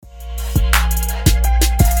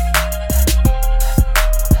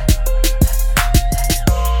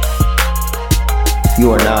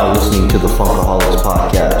to the Funkaholics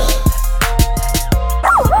Podcast.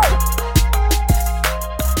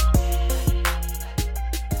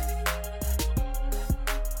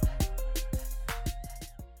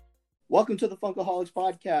 Welcome to the Funkaholics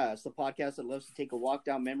Podcast, the podcast that loves to take a walk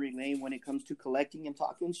down memory lane when it comes to collecting and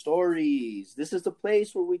talking stories. This is the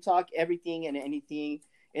place where we talk everything and anything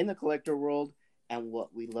in the collector world and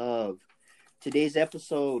what we love. Today's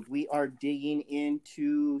episode, we are digging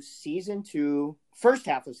into season 2, first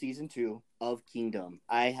half of season 2 of Kingdom.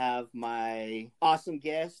 I have my awesome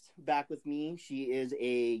guest back with me. She is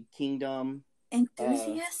a Kingdom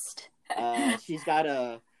enthusiast. She's got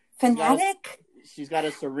a fanatic. She's got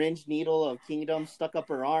a syringe needle of Kingdom stuck up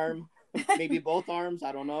her arm. Maybe both arms.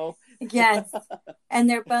 I don't know. Yes. And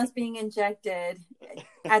they're both being injected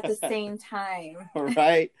at the same time.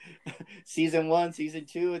 Right. Season 1, season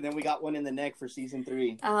 2, and then we got one in the neck for season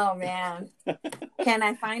 3. Oh, man. Can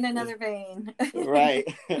I find another vein?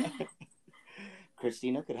 Right.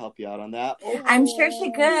 Christina could help you out on that. Oh. I'm sure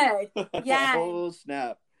she could. Yeah. Oh,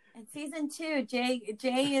 snap. And season 2, Jay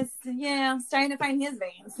is, starting to find his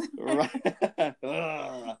veins. Right.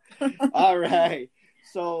 All right.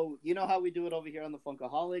 So, you know how we do it over here on the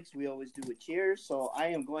Funkaholics. We always do a cheers. So, I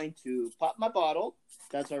am going to pop my bottle.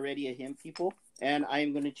 That's already a hint, people. And I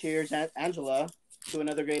am going to cheers Angela to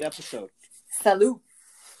another great episode. Salud.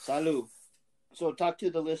 Salud. So, talk to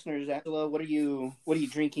the listeners, Angela. What are you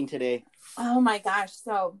drinking today? Oh, my gosh.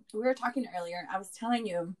 So, we were talking earlier. I was telling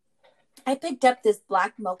you, I picked up this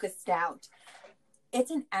black mocha stout.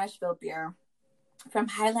 It's an Asheville beer from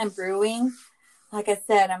Highland Brewing. Like I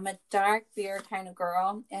said, I'm a dark beer kind of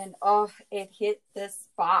girl, and it hit this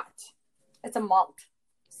spot. It's a malt,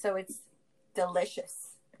 so it's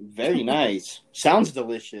delicious. Very nice. Sounds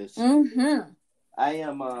delicious. Mm-hmm. I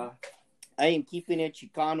am keeping it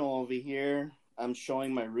Chicano over here. I'm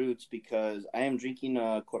showing my roots because I am drinking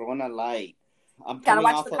a Corona Light. Gotta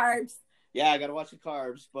watch the carbs. Yeah, I gotta watch the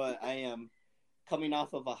carbs, but I am coming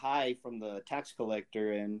off of a high from the tax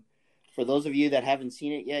collector, and for those of you that haven't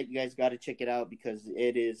seen it yet, you guys got to check it out because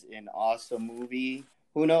it is an awesome movie.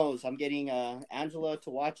 Who knows? I'm getting Angela to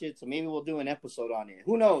watch it, so maybe we'll do an episode on it.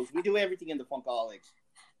 Who knows? We do everything in the Funkaholics.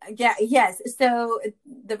 Yeah, yes. So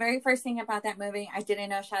the very first thing about that movie, I didn't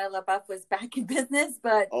know Shia LaBeouf was back in business,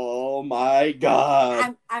 but oh my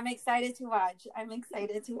god, I'm excited to watch.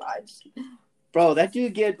 Bro, that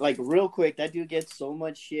dude real quick, that dude gets so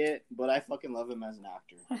much shit, but I fucking love him as an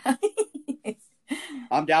actor.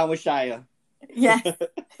 I'm down with Shia. Yes.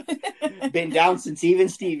 Been down since even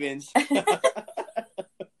Stevens.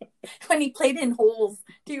 When he played in Holes.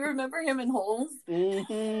 Do you remember him in Holes?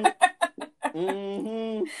 Mm-hmm.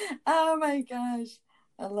 Mm-hmm. Oh my gosh.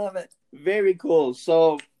 I love it. Very cool.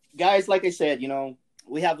 So, guys, like I said,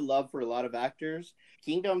 we have a love for a lot of actors.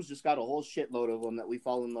 Kingdom's just got a whole shitload of them that we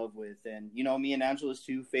fall in love with. And, me and Angela's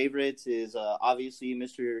two favorites is obviously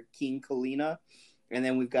Mr. King Kalina. And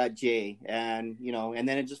then we've got Jay. And, and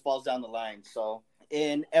then it just falls down the line. So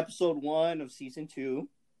in episode 1 of season 2,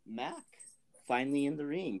 Mac finally in the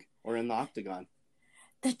ring or in the octagon.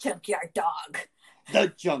 The junkyard dog. The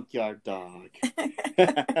junkyard dog.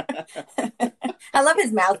 I love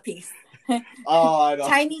his mouthpiece. Oh, I know.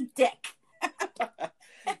 Tiny dick.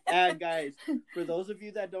 And guys, for those of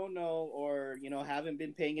you that don't know or, haven't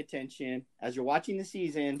been paying attention, as you're watching the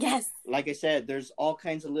season, yes, like I said, there's all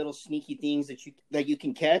kinds of little sneaky things that you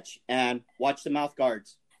can catch, and watch the mouth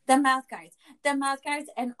guards. The mouth guards,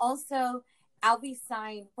 and also Alvy's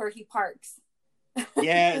sign where he parks.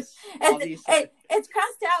 Yes. It's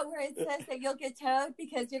crossed out where it says that you'll get towed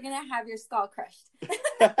because you're going to have your skull crushed.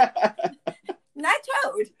 Not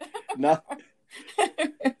towed. No.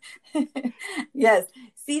 Yes,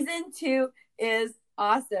 season 2 is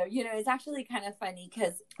awesome. It's actually kind of funny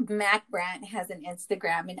because Mac Brandt has an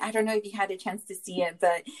Instagram, and I don't know if you had a chance to see it,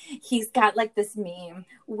 but he's got like this meme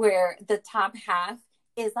where the top half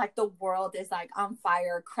is like the world is like on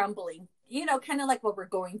fire, crumbling. Kind of like what we're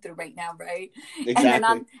going through right now, right?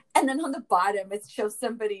 Exactly. And then on the bottom, it shows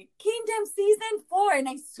somebody, Kingdom season 4. And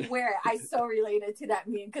I swear, I so related to that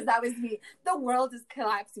meme because that was me. The world is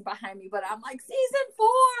collapsing behind me, but I'm like,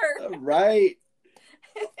 season 4. Right.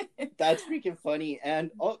 That's freaking funny.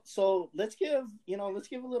 And so let's give a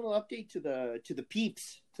little update to the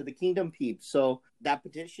peeps, to the Kingdom peeps. So that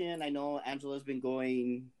petition, I know Angela's been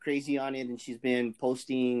going crazy on it and she's been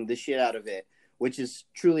posting the shit out of it, which is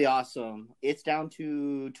truly awesome. It's down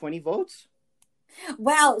to 20 votes.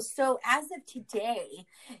 Well, so as of today,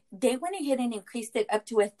 they went ahead and increased it up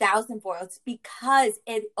to 1,000 votes because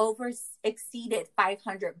it exceeded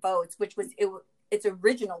 500 votes, which was its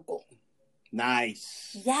original goal.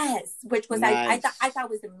 Nice. Yes, which was nice. I thought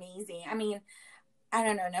was amazing. I mean, I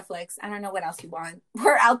don't know, Netflix. I don't know what else you want.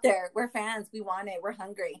 We're out there. We're fans. We want it. We're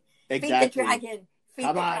hungry. Exactly. Feed the dragon. Feed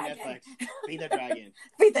Come the on, dragon. Netflix. Feed the dragon.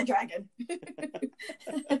 Feed the dragon.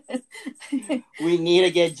 We need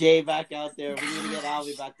to get Jay back out there. We need to get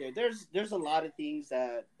Alvy back there. There's a lot of things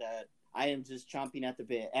that I am just chomping at the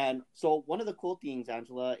bit. And so one of the cool things,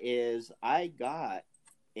 Angela, is I got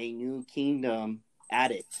a new Kingdom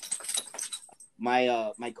addict.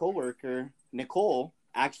 My coworker, Nicole,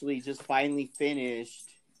 actually just finally finished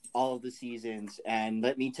all of the seasons. And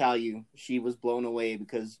let me tell you, she was blown away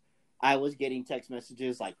because I was getting text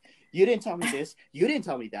messages like, you didn't tell me this. You didn't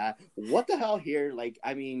tell me that. What the hell here? Like,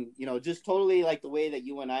 I mean, you know, just totally like the way that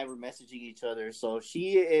you and I were messaging each other. So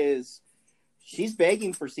she's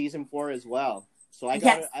begging for season 4 as well. So I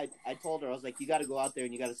told her, I was like, you got to go out there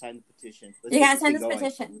and you got to sign the petition. You got to sign this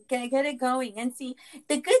petition. Get it going. And see,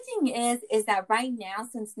 the good thing is that right now,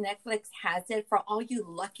 since Netflix has it, for all you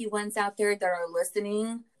lucky ones out there that are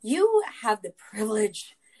listening, you have the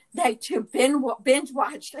privilege to binge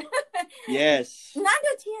watch. Yes. Nando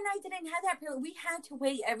T and I didn't have that privilege. We had to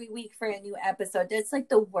wait every week for a new episode. That's like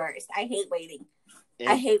the worst. I hate waiting.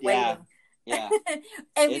 Waiting. Yeah.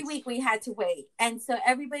 Every week we had to wait. And so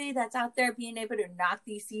everybody that's out there being able to knock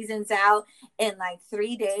these seasons out in like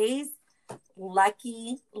 3 days,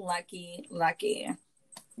 lucky.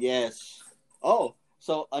 Yes. Oh,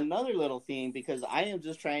 so another little thing, because I am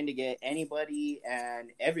just trying to get anybody and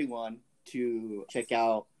everyone to check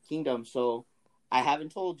out Kingdom. So I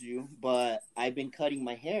haven't told you, but I've been cutting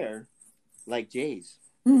my hair like Jay's.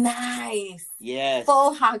 Nice. Yes.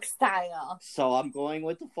 Faux hawk style. So I'm going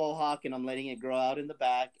with the faux hawk and I'm letting it grow out in the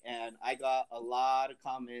back. And I got a lot of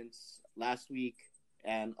comments last week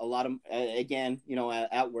and a lot of, again, you know,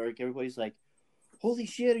 at work, everybody's like, holy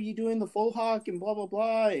shit, are you doing the faux hawk and blah, blah,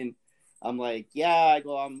 blah. And I'm like, yeah, I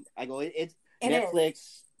go, it's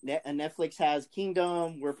Netflix. Netflix has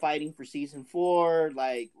Kingdom. We're fighting for season 4.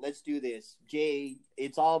 Like, let's do this. Jay,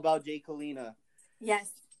 it's all about Jay Colina.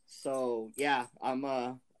 Yes. So yeah, and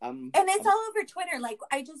it's all over Twitter. Like,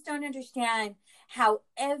 I just don't understand how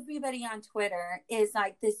everybody on Twitter is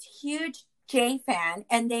like this huge Jay fan,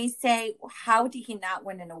 and they say, how did he not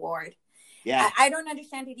win an award? Yeah, I don't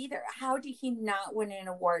understand it either. How did he not win an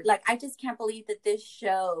award? Like, I just can't believe that this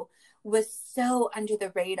show was so under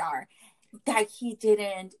the radar that he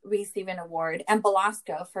didn't receive an award. And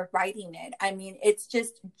Belasco for writing it. I mean, it's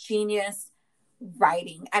just genius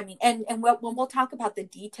writing. I mean, and we'll talk about the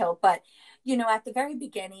detail, but you know, at the very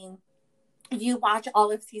beginning, you watch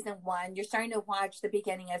all of season 1, you're starting to watch the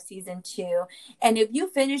beginning of season 2, and if you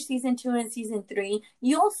finish season 2 and season 3,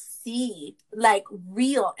 you'll see like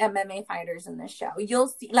real MMA fighters in this show. You'll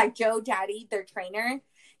see like Joe Daddy, their trainer,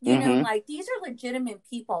 you know, like these are legitimate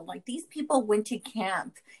people. Like, these people went to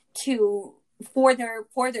camp for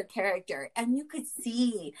their character, and you could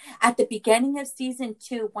see at the beginning of season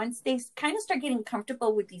 2, once they kind of start getting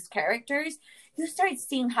comfortable with these characters, you start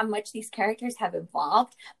seeing how much these characters have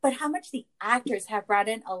evolved, but how much the actors have brought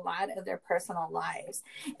in a lot of their personal lives.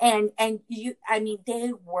 And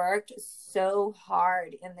they worked so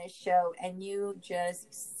hard in this show, and you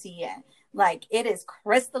just see it. Like, it is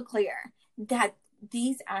crystal clear that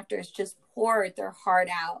these actors just poured their heart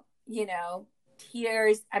out, you know,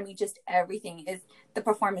 tears. I mean, just everything the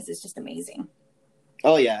performance is just amazing.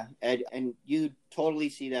 Oh yeah. And you totally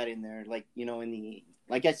see that in there. Like, you know,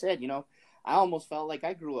 like I said, you know, I almost felt like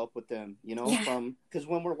I grew up with them, you know, because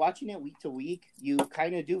when we're watching it week to week, you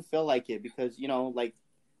kind of do feel like it, because, you know, like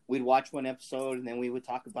we'd watch one episode and then we would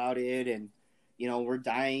talk about it, and, you know, we're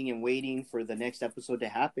dying and waiting for the next episode to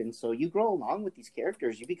happen. So you grow along with these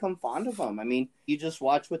characters. You become fond of them. I mean, you just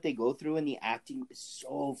watch what they go through, and the acting is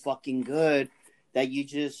so fucking good that you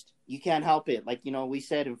can't help it. Like, you know, we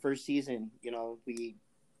said in first season, you know,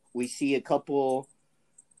 we see a couple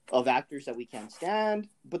of actors that we can't stand,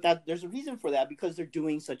 but that there's a reason for that, because they're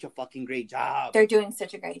doing such a fucking great job. They're doing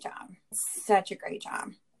such a great job. Such a great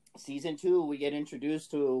job. Season 2, we get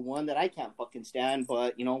introduced to one that I can't fucking stand,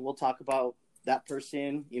 but, you know, we'll talk about that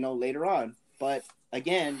person, you know, later on. But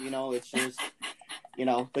again, you know, it's just, you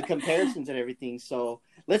know, the comparisons and everything. So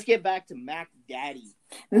let's get back to Mac Daddy.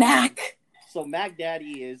 Mac. So Mac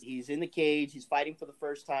Daddy he's in the cage. He's fighting for the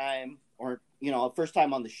first time, or, you know, first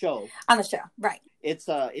time on the show. On the show, right. It's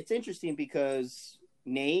interesting because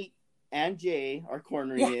Nate and Jay are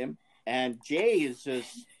cornering him, and Jay is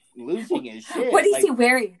just losing his shit. What is he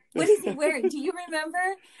wearing? What is he wearing? Do you remember?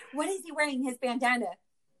 What is he wearing? His bandana.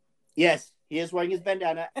 Yes. He is wearing his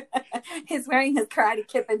bandana. He's wearing his Karate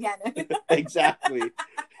Kid bandana. Exactly.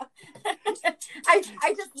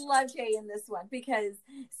 I just love Jay in this one because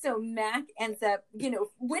so Mac ends up,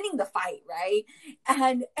 winning the fight, right?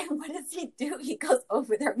 And what does he do? He goes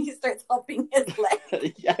over there and he starts helping his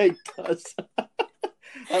leg. Yeah, he does.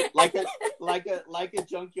 like a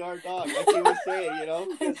junkyard dog, like he was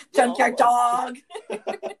saying, Junkyard dog.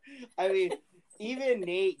 I mean, even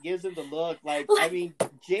Nate gives him the look. Like, I mean,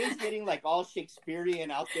 Jay's getting like all Shakespearean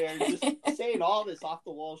out there, just saying all this off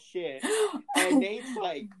the wall shit, and Nate's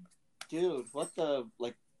like, dude, what the,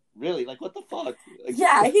 like, really, like, what the fuck? Like,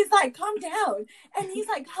 yeah, he's like, calm down. And he's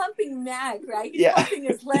like humping Mac, right? He's humping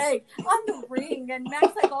his leg on the ring, and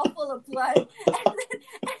Mac's like all full of blood.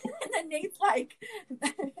 And then Nate's like,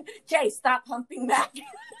 Jay, stop humping Mac.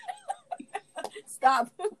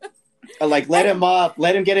 Stop. Like, let him up.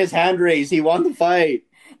 Let him get his hand raised. He won the fight.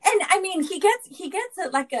 And I mean, he gets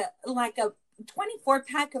like a 24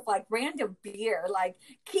 pack of like random beer, like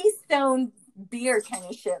Keystone beer kind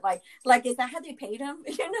of shit. Like is that how they paid him?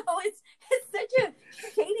 It's such a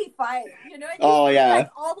shady fight. Oh yeah.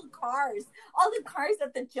 Like all the cars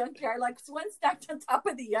at the junkyard, like one stacked on top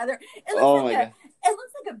of the other. It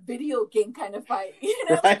looks like a video game kind of fight.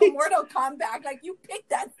 Right? Like a Mortal Kombat. Like you picked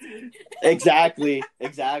that scene. Exactly.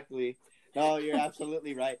 No, you're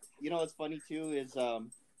absolutely right. What's funny too is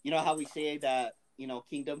how we say that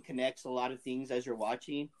Kingdom connects a lot of things as you're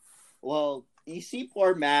watching. Well, you see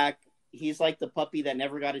poor Mac. He's like the puppy that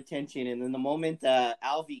never got attention. And then the moment that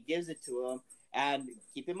Alvy gives it to him, and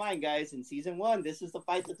keep in mind, guys, in season 1, this is the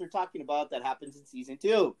fight that they're talking about that happens in season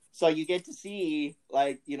 2. So you get to see,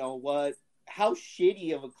 like, how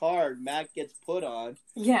shitty of a card Mac gets put on.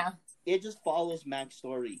 Yeah. It just follows Mac's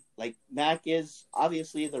story. Like, Mac is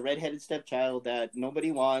obviously the redheaded stepchild that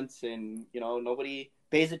nobody wants and, nobody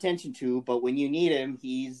pays attention to. But when you need him,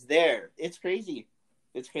 he's there. It's crazy.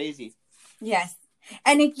 Yes.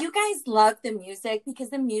 And if you guys love the music,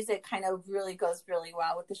 because the music kind of really goes really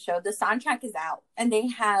well with the show, the soundtrack is out and they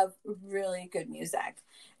have really good music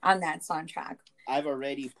on that soundtrack. I've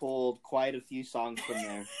already pulled quite a few songs from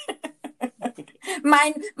there.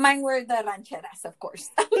 Mine were the rancheras, of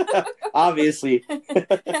course. Obviously.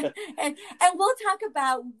 and we'll talk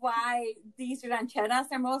about why these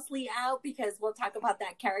rancheras are mostly out, because we'll talk about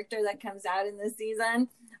that character that comes out in this season.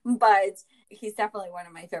 But he's definitely one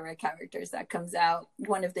of my favorite characters that comes out.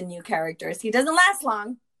 One of the new characters. He doesn't last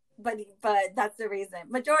long, but that's the reason.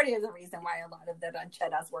 Majority of the reason why a lot of the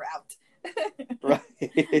rancheras were out.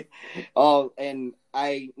 Right. Oh, and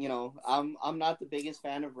I'm not the biggest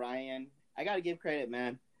fan of Ryan. I gotta give credit,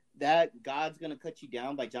 man. That God's Gonna Cut You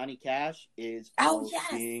Down by Johnny Cash is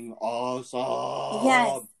fucking awesome.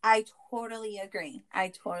 Yes, I totally agree.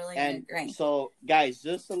 Agree. So, guys,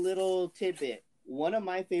 just a little tidbit. One of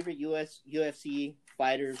my favorite UFC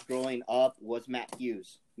fighters growing up was Matt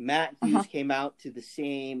Hughes. Matt Hughes came out to the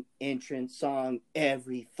same entrance song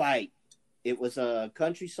every fight. It was a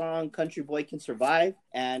country song, Country Boy Can Survive.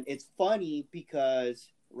 And it's funny because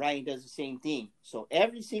Ryan does the same thing. So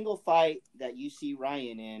every single fight that you see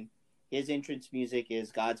Ryan in, his entrance music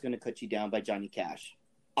is God's Gonna Cut You Down by Johnny Cash.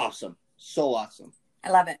 Awesome. So awesome. I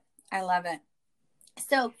love it.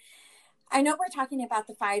 So I know we're talking about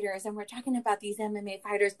the fighters and we're talking about these MMA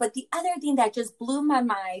fighters, but the other thing that just blew my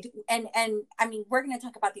mind, and I mean, we're going to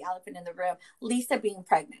talk about the elephant in the room, Lisa being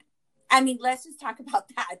pregnant. I mean, let's just talk about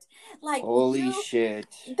that. Like, holy shit.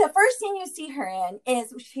 The first thing you see her in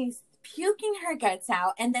is she's puking her guts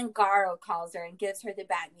out, and then Garo calls her and gives her the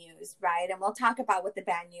bad news, right? And we'll talk about what the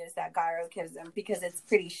bad news that Garo gives them, because it's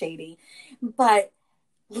pretty shady. But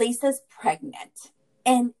Lisa's pregnant.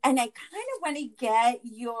 And I kind of want to get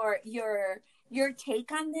your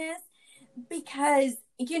take on this, because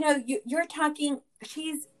you're talking,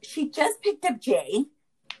 she just picked up Jay,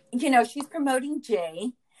 she's promoting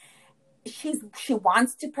Jay. She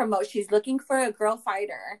wants to promote, she's looking for a girl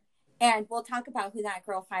fighter, and we'll talk about who that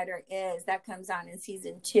girl fighter is that comes on in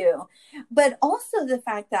season 2. But also the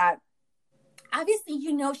fact that obviously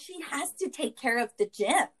she has to take care of the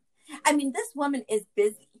gym. I mean, this woman is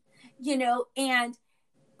busy, and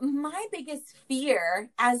my biggest fear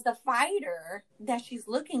as the fighter that she's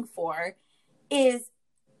looking for is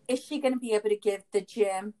she going to be able to give the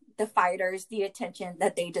gym, the fighters, the attention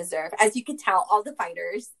that they deserve? As you can tell, all the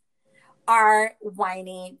fighters are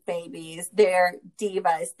whiny babies. They're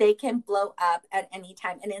divas. They can blow up at any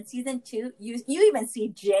time. And in season 2, you even see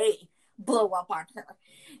Jay blow up on her.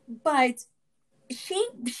 But she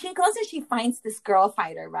goes and she finds this girl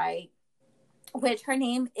fighter, right? Which her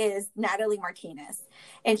name is Natalie Martinez.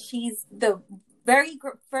 And she's the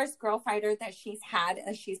first girl fighter that she's had,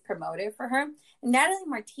 and she's promoted for her. Natalie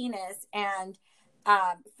Martinez and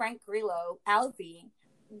Frank Grillo, Alvy,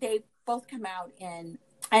 they both come out in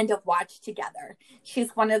End of Watch together.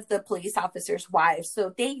 She's one of the police officer's wives.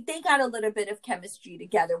 So they got a little bit of chemistry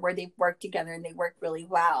together where they work together and they work really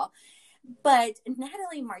well. But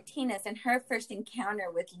Natalie Martinez, in her first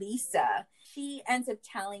encounter with Lisa, she ends up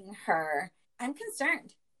telling her, I'm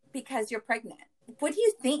concerned because you're pregnant. What do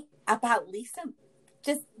you think about Lisa?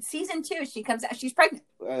 Just season 2, she comes out, she's pregnant.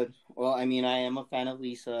 Well, I mean, I am a fan of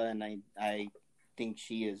Lisa, and I think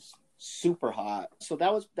she is super hot. So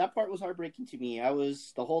that part was heartbreaking to me.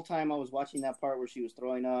 The whole time I was watching that part where she was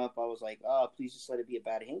throwing up, I was like, oh, please just let it be a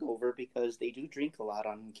bad hangover, because they do drink a lot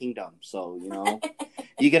on Kingdom. So,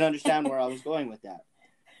 you can understand where I was going with that.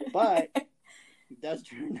 But it does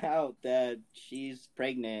turn out that she's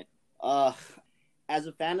pregnant. As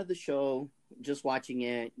a fan of the show, just watching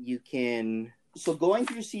it, so going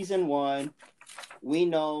through season 1, we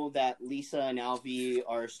know that Lisa and Alvy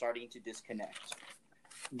are starting to disconnect.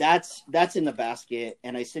 That's in the basket,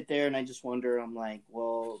 and I sit there and I just wonder, I'm like,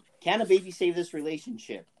 well, can a baby save this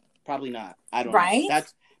relationship? Probably not. I don't know.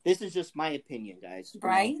 This is just my opinion, guys.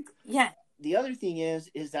 Right? Yeah. The other thing is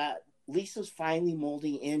that Lisa's finally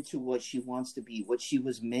molding into what she wants to be, what she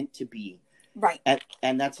was meant to be. Right.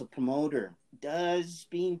 And that's a promoter. Does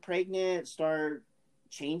being pregnant start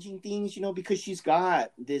changing things, because she's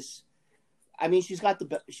got this, she's got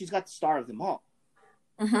the star of them all.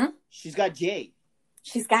 Mm-hmm. She's got Jay.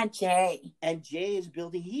 She's got Jay. And Jay is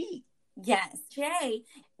building heat. Yes. Jay,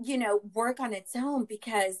 work on its own,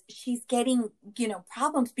 because she's getting,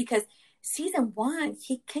 problems, because season 1,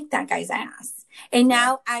 he kicked that guy's ass. And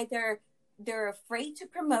now either they're afraid to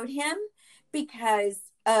promote him because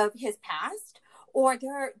of his past, or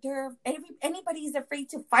anybody's afraid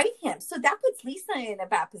to fight him. So that puts Lisa in a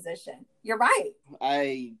bad position. You're right.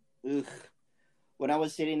 When I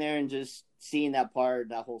was sitting there and just seeing that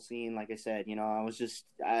whole scene, like I said, I was just,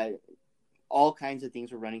 all kinds of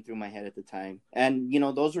things were running through my head at the time. And,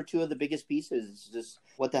 those were 2 of the biggest pieces. Just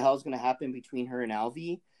what the hell is going to happen between her and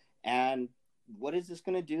Alvy? And what is this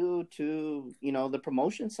going to do to, the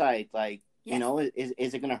promotion side? Like, yes.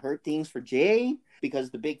 Is it going to hurt things for Jay?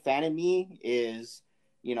 Because the big fan in me is,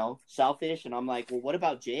 selfish. And I'm like, well, what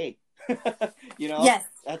about Jay? Yes.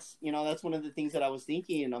 That's one of the things that I was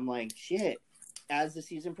thinking. And I'm like, shit. As the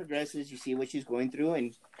season progresses, you see what she's going through.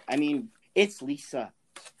 And, it's Lisa.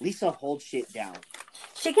 Lisa holds shit down.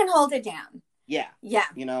 She can hold it down. Yeah. Yeah.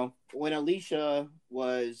 When Alicia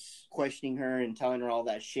was questioning her and telling her all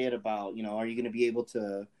that shit about, are you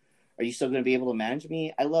still going to be able to manage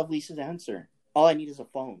me? I love Lisa's answer. All I need is a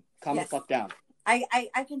phone. Calm the fuck down.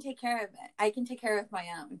 I can take care of it. I can take care of my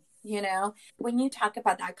own. When you talk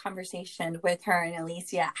about that conversation with her and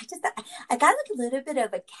Alicia, I got a little bit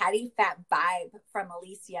of a catty fat vibe from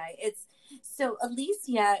Alicia. So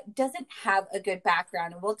Alicia doesn't have a good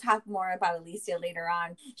background, and we'll talk more about Alicia later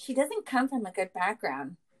on. She doesn't come from a good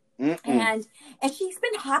background. Mm-mm. And she's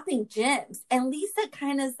been hopping gyms, and Lisa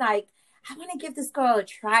kind of is like, I want to give this girl a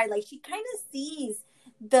try. Like, she kind of sees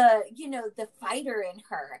the fighter in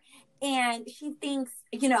her. And she thinks,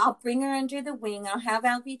 I'll bring her under the wing. I'll have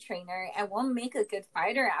Alvy train her, and we'll make a good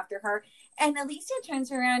fighter after her. And Alicia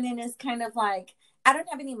turns around and is kind of like, I don't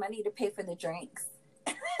have any money to pay for the drinks.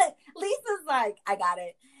 Lisa's like, I got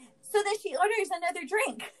it. So then she orders another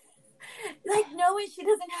drink. Like, knowing she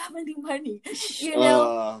doesn't have any money.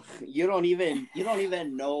 You don't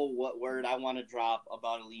even know what word I want to drop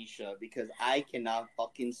about Alicia, because I cannot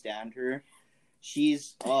fucking stand her.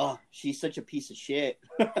 She's such a piece of shit.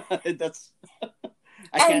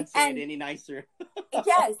 I can't say it any nicer.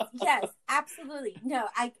 yes, absolutely. No,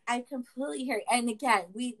 I completely hear it. And again,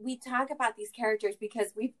 we talk about these characters because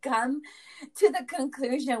we've come to the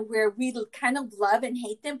conclusion where we kind of love and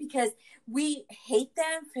hate them, because we hate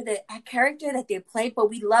them for the character that they play, but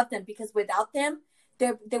we love them because without them,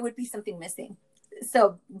 there would be something missing.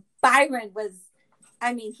 So Byron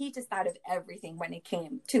he just thought of everything when it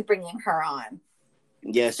came to bringing her on.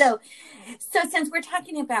 Yes. So since we're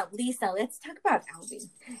talking about Lisa, let's talk about Alvy.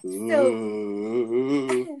 So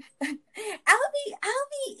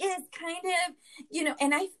Alvy is kind of,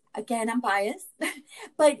 and I'm biased,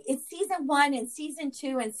 but it's season 1 and season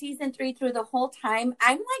 2 and season 3 through the whole time,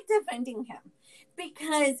 I'm like defending him,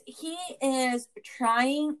 because he is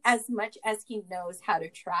trying as much as he knows how to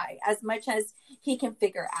try, as much as he can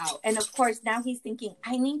figure out. And of course, now he's thinking,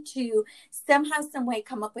 I need to somehow, some way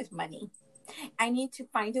come up with money. I need to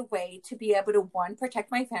find a way to be able to, 1,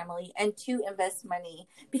 protect my family, and 2, invest money,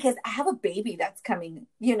 because I have a baby that's coming,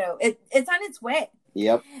 it's on its way.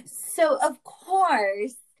 Yep. So of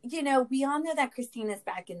course we all know that Christina's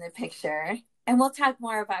back in the picture, and we'll talk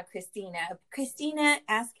more about Christina. Christina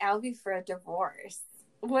asked Alvy for a divorce.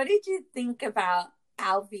 What did you think about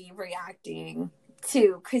Alvy reacting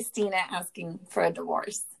to Christina asking for a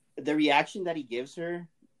divorce? The reaction that he gives her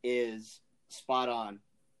is spot on.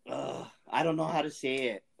 I don't know how to say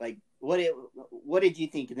it. Like, what did you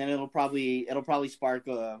think? And then it'll probably spark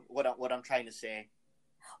what I'm trying to say.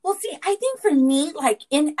 Well, see, I think for me, like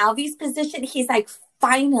in Alvy's position, he's like,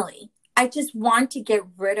 finally, I just want to get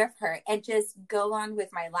rid of her and just go on with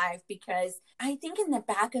my life, because I think in the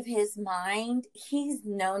back of his mind, he's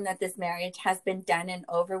known that this marriage has been done and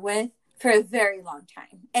over with for a very long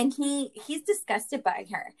time. And he's disgusted by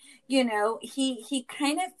her. He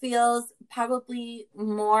kind of feels probably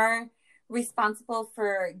more responsible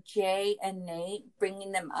for Jay and Nate,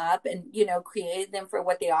 bringing them up and, creating them for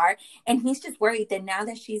what they are. And he's just worried that now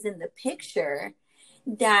that she's in the picture,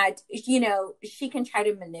 that, she can try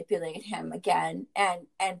to manipulate him again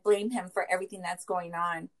and blame him for everything that's going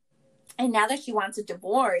on. And now that she wants a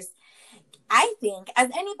divorce, I think, as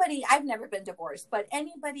anybody, I've never been divorced, but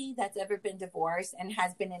anybody that's ever been divorced and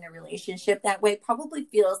has been in a relationship that way probably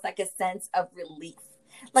feels like a sense of relief,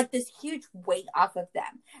 like this huge weight off of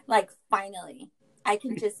them. Like, finally, I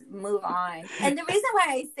can just move on. And the reason why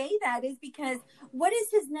I say that is because what is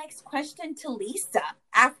his next question to Lisa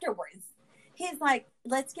afterwards? He's like,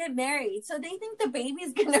 let's get married. So they think the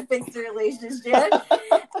baby's going to fix the relationship.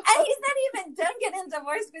 And he's not even done getting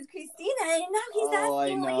divorced with Christina. And now he's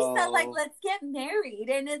asking Lisa, like, let's get married.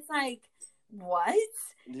 And it's like, what?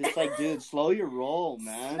 It's like, dude, slow your roll,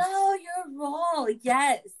 man. Slow your roll.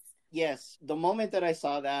 Yes. Yes. The moment that I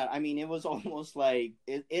saw that, I mean, it was almost like,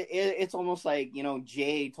 it's almost like,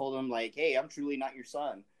 Jay told him, like, hey, I'm truly not your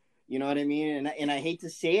son. You know what I mean? And I hate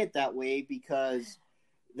to say it that way, because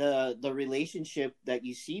the relationship that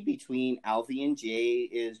you see between Alvy and Jay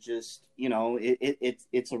is just,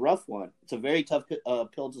 it's a rough one. It's a very tough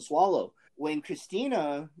pill to swallow. When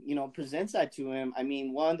Christina, presents that to him, I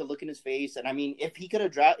mean, one, the look in his face, and I mean, if he could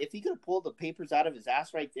have pulled the papers out of his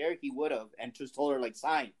ass right there, he would have, and just told her, like,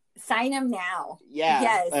 sign him now. Yeah.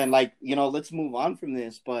 Yes. And like, let's move on from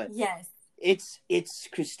this. But yes, it's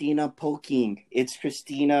Christina poking. It's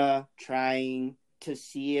Christina trying to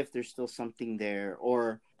see if there's still something there,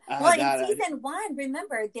 or in season 1,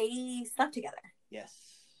 remember, they slept together. Yes.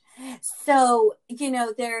 So in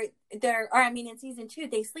season 2,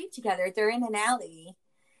 they sleep together. They're in an alley.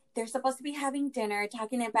 They're supposed to be having dinner,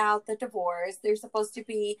 talking about the divorce. They're supposed to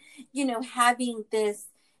be, having this,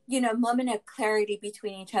 moment of clarity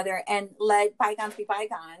between each other, and let bygones be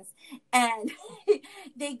bygones. And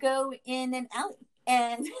they go in an alley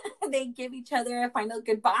and they give each other a final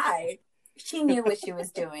goodbye. She knew what she was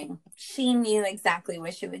doing. She knew exactly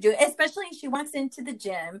what she was doing, especially she walks into the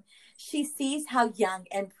gym. She sees how young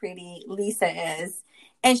and pretty Lisa is.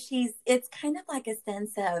 And it's kind of like a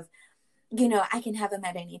sense of, I can have him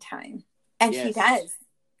at any time. And yes. She does.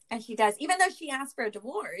 And she does. Even though she asked for a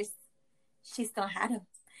divorce, she still had him.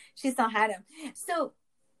 So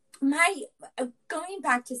going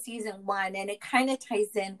back to season 1, and it kind of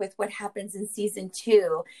ties in with what happens in season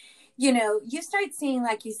 2, you start seeing,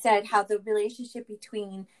 like you said, how the relationship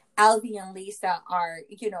between Alvy and Lisa are,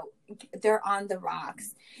 they're on the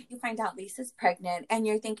rocks. You find out Lisa's pregnant, and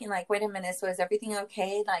you're thinking, like, wait a minute, so is everything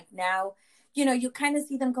okay? Like, now, you kind of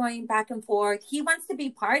see them going back and forth. He wants to be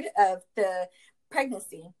part of the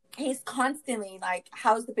pregnancy. He's constantly like,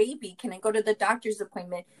 how's the baby? Can I go to the doctor's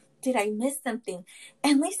appointment? Did I miss something?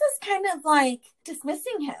 And Lisa's kind of like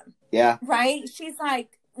dismissing him. Yeah. Right? She's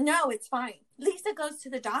like, no, it's fine. Lisa goes to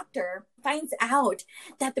the doctor, finds out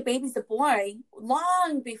that the baby's a boy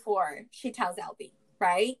long before she tells Alvy,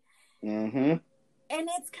 right? Mm-hmm. And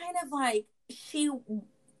it's kind of like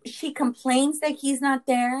she complains that he's not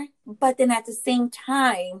there, but then at the same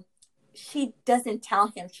time, she doesn't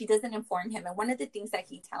tell him. She doesn't inform him. And one of the things that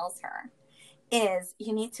he tells her is,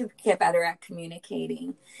 you need to get better at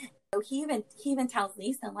communicating. So he even tells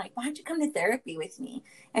Lisa, like, why don't you come to therapy with me?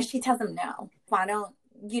 And she tells him, no, why don't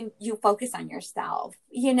you focus on yourself,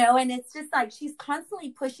 and it's just like she's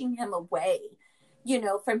constantly pushing him away,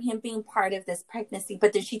 from him being part of this pregnancy.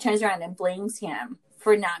 But then she turns around and blames him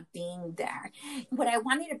for not being there. What I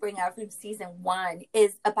wanted to bring up from season 1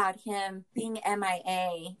 is about him being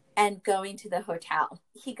MIA and going to the hotel.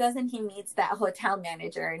 He goes and he meets that hotel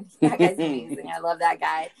manager, and that guy's amazing. I love that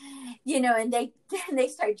guy. And they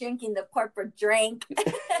start drinking the corporate drink.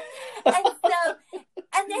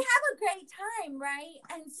 and they have a great time, right?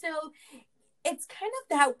 And so it's kind of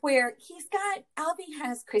that where Alvy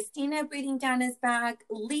has Christina breathing down his back.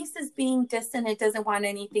 Lisa's being distant and doesn't want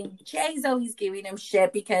anything. Jay's always giving him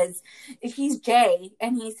shit because he's Jay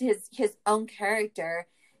and he's his own character.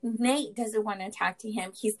 Nate doesn't want to talk to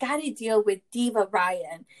him. He's got to deal with Diva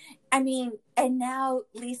Ryan. I mean, and now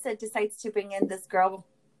Lisa decides to bring in this girl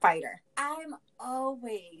fighter. I'm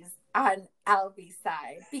always on Alvy's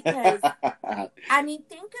side because, I mean,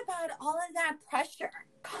 think about all of that pressure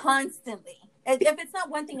constantly. If it's not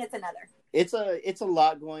one thing, it's another. It's a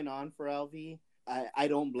lot going on for Alvy. I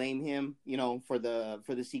don't blame him, for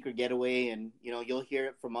the secret getaway, and you'll hear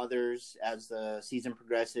it from others as the season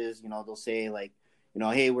progresses. They'll say like,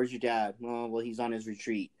 hey, where's your dad? Oh, well, he's on his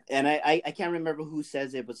retreat. And I can't remember who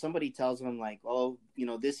says it, but somebody tells him like, oh,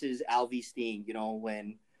 this is Alvy's thing.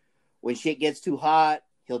 When shit gets too hot,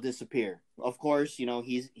 he'll disappear. Of course,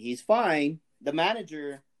 he's fine. The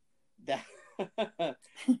manager that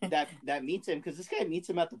that meets him, because this guy meets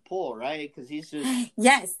him at the pool, right? Because he's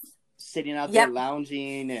just sitting out there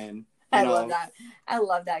lounging, and I love that. I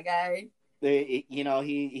love that guy.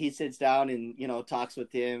 He sits down and talks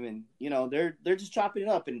with him, and they're just chopping it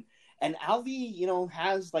up, and Alvy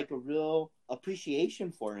has like a real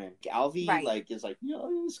appreciation for him. Alvy is like,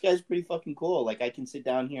 this guy's pretty fucking cool. Like, I can sit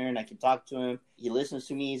down here and I can talk to him. He listens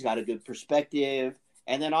to me. He's got a good perspective.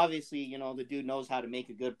 And then obviously, the dude knows how to make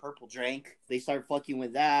a good purple drink. They start fucking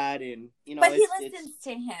with that, and but he listens to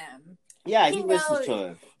him. Yeah, he listens to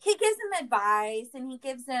him. He gives him advice, and he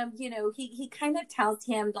gives him, he kind of tells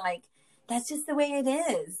him like, that's just the way it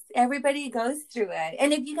is. Everybody goes through it.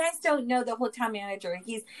 And if you guys don't know, the hotel manager,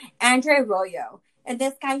 he's Andre Arroyo. And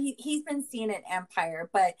this guy, he's been seen in Empire.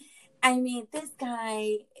 But, I mean, this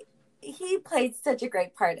guy, he played such a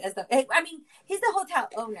great part he's the hotel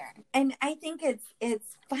owner. And I think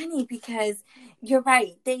it's funny because you're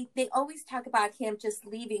right. They always talk about him just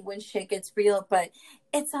leaving when shit gets real. But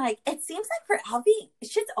it's like, it seems like for Alvy,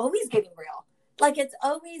 shit's always getting real. Like, it's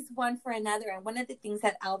always one for another. And one of the things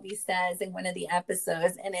that Alvy says in one of the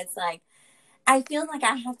episodes, and it's like, I feel like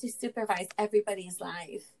I have to supervise everybody's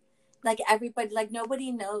life. Like, everybody, like,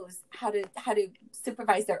 nobody knows how to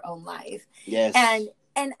supervise their own life. Yes.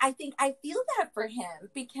 And I think I feel that for him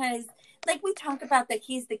because, like, we talk about that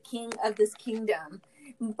he's the king of this kingdom.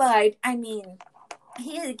 But, I mean,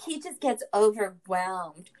 he just gets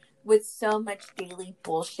overwhelmed with so much daily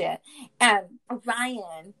bullshit. And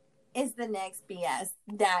Ryan is the next BS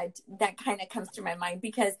that kind of comes to my mind,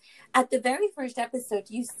 because at the very first episode,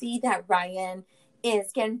 you see that Ryan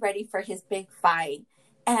is getting ready for his big fight,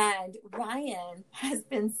 and Ryan has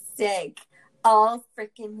been sick all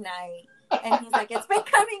freaking night, and he's like, it's been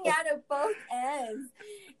coming out of both ends,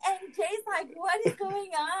 and Jay's like, what is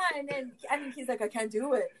going on? And I mean, he's like, I can't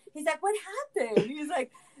do it. He's like, what happened? He's like,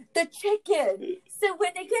 the chicken. So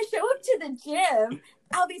when they show up to the gym,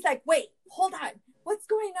 Alvy's like, wait, hold on, what's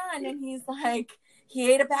going on? And he's like,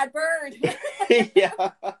 he ate a bad bird.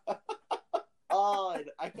 Yeah. Oh,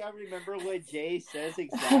 I can't remember what Jay says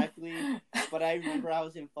exactly, but I remember I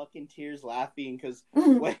was in fucking tears laughing because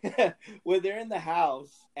when they're in the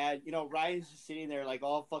house and, Ryan's just sitting there like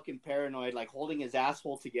all fucking paranoid, like holding his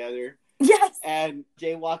asshole together. Yes. And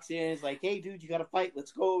Jay walks in and is like, hey, dude, you got to fight.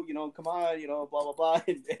 Let's go. Come on, blah, blah, blah.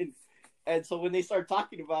 And so when they start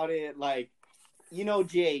talking about it, like,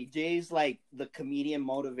 Jay's like the comedian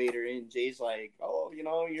motivator, and Jay's like, oh,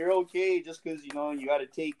 you're okay just because, you got to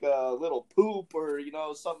take a little poop or,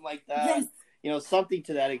 something like that. Yes. Something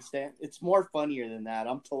to that extent. It's more funnier than that.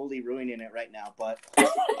 I'm totally ruining it right now. But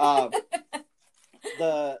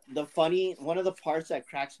one of the parts that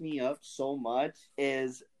cracks me up so much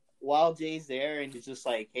is while Jay's there and he's just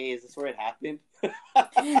like, hey, is this where it happened?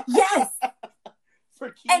 Yes.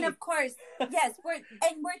 Keith. And of course, yes, we're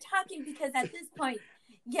talking because at this point,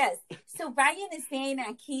 yes. So Ryan is staying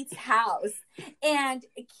at Keith's house, and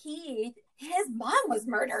Keith, his mom was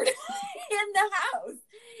murdered in the house,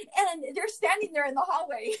 and they're standing there in the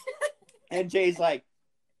hallway. And Jay's like,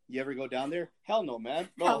 "You ever go down there? Hell no, man.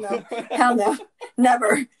 No. Hell no, hell no,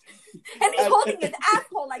 never." And he's holding his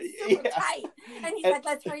asshole like super tight, and he's like,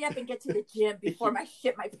 "Let's hurry up and get to the gym before I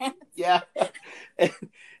shit my pants." Yeah.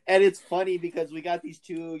 And it's funny because we got these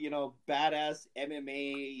two, badass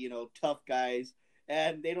MMA, tough guys,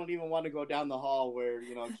 and they don't even want to go down the hall where,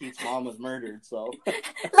 Keith's mom was murdered. So,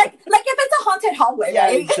 like if it's a haunted hallway, yeah,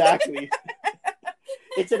 right? Exactly.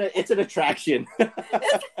 It's an attraction.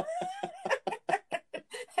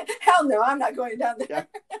 Hell no, I'm not going down there. Yeah.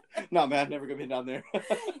 No, man, I've never been down there.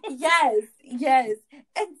 Yes.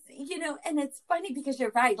 And, and it's funny because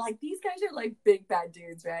you're right. Like, these guys are like big bad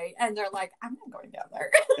dudes, right? And they're like, I'm not going down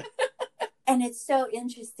there. And it's so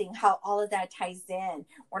interesting how all of that ties in.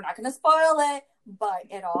 We're not going to spoil it, but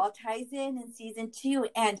it all ties in season 2.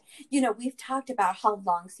 And, we've talked about how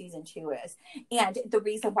long season 2 is and the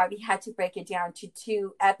reason why we had to break it down to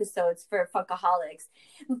 2 episodes for Funkaholics.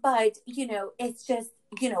 But, it's just,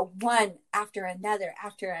 one after another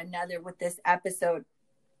with this episode.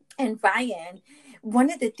 And Ryan,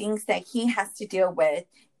 one of the things that he has to deal with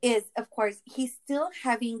is, of course, he's still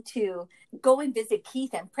having to go and visit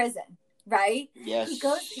Keith in prison, right? Yes. He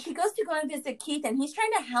goes to go and visit Keith, and he's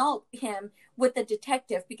trying to help him with the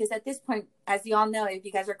detective because at this point, as you all know, if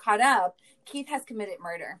you guys are caught up, Keith has committed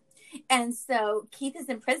murder. And so Keith is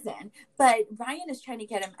in prison, but Ryan is trying to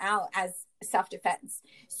get him out as self-defense.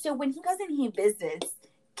 So when he goes and he visits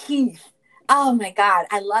Keith, oh my God,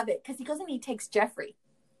 I love it because he goes and he takes Jeffrey.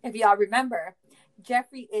 If y'all remember,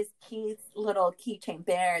 Jeffrey is Keith's little keychain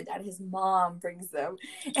bear that his mom brings them.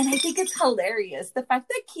 And I think it's hilarious. The fact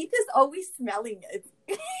that Keith is always smelling it.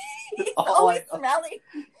 He's always smelling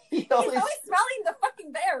the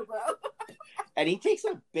fucking bear, bro. And he takes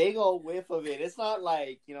a big old whiff of it. It's not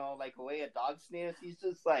like, like the way a dog sniffs. He's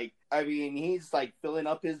just like, he's like filling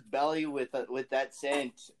up his belly with that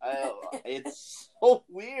scent. It's so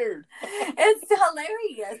weird. It's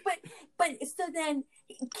hilarious. But so then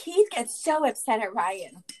Keith gets so upset at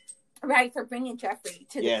Ryan, right, for bringing Jeffrey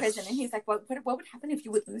to the prison. And he's like, what would happen if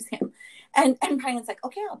you would lose him? And Ryan's like,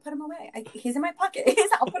 okay, I'll put him away. He's in my pocket.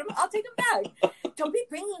 I'll take him back. Don't be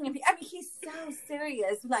bringing him. He's so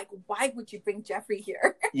serious. Like, why would you bring Jeffrey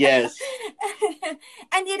here? Yes.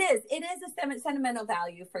 And it is a sentimental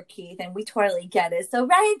value for Keith, and we totally get it. So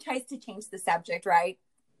Ryan tries to change the subject, right,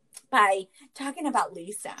 by talking about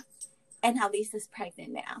Lisa and how Lisa's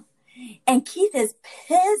pregnant now. And Keith is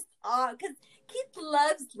pissed off because Keith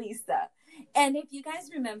loves Lisa. And if you guys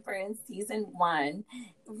remember in season 1,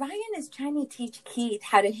 Ryan is trying to teach Keith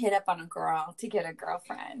how to hit up on a girl to get a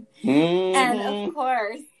girlfriend. Mm-hmm. And of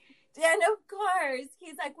course,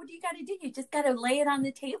 he's like, what do you got to do? You just got to lay it on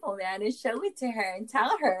the table, man, and show it to her and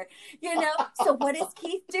tell her, So what does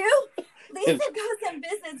Keith do? Lisa goes and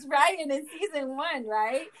visits Ryan in season 1,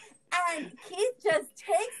 right? And Keith just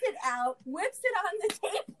takes it out, whips it on the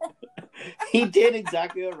table. He did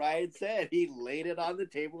exactly what Ryan said. He laid it on the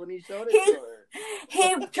table and he showed it to her.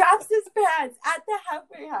 He drops his pants at the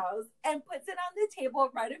halfway house and puts it on the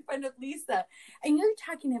table right in front of Lisa. And you're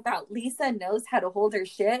talking about Lisa knows how to hold her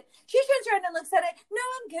shit. She turns around and looks at it. No,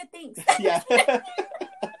 I'm good, thanks. Yeah.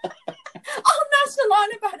 All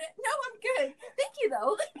nonchalant about it. No, I'm good. Thank you,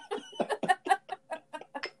 though.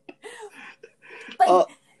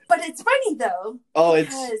 But it's funny, though. Oh,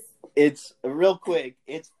 it's real quick.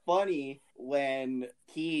 It's funny when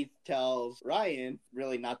Keith tells Ryan,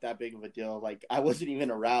 really not that big of a deal. Like, I wasn't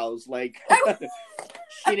even aroused. Like,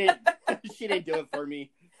 she didn't do it for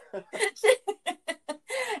me.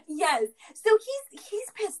 Yes. So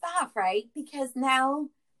he's pissed off, right? Because now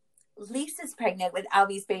Lisa's pregnant with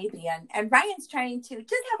Albie's baby, and Ryan's trying to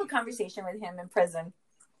just have a conversation with him in prison.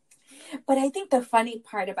 But I think the funny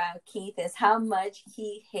part about Keith is how much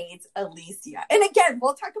he hates Alicia. And again,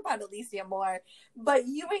 we'll talk about Alicia more, but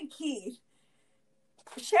you and Keith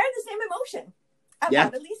share the same emotion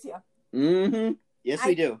about Alicia. Mm-hmm. Yes,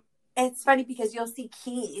 we do. It's funny because you'll see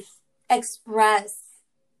Keith express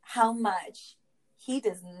how much he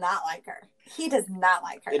does not like her. He does not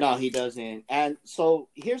like her. No, he doesn't. And so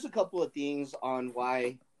here's a couple of things on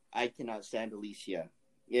why I cannot stand Alicia.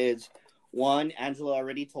 Is one, Angela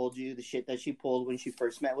already told you the shit that she pulled when she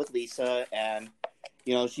first met with Lisa. And,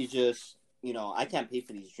 she's just, I can't pay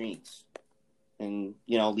for these drinks. And,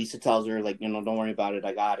 Lisa tells her, like, don't worry about it.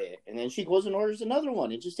 I got it. And then she goes and orders another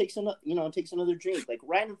one. It just takes another drink, like,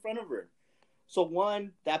 right in front of her. So,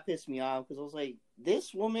 one, that pissed me off because I was like,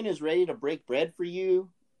 this woman is ready to break bread for you,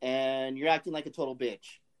 and you're acting like a total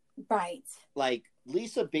bitch. Right. Like,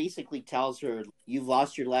 Lisa basically tells her, you've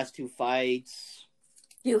lost your last 2 fights.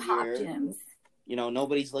 You hot gyms.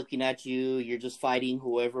 Nobody's looking at you. You're just fighting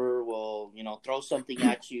whoever will, throw something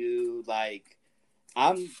at you. Like,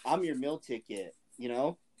 I'm your meal ticket,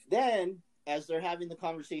 Then, as they're having the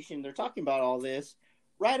conversation, they're talking about all this.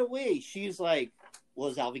 Right away, she's like, well,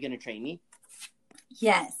 is Albie going to train me?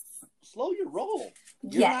 Yes. Slow your roll.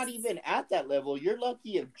 You're not even at that level. You're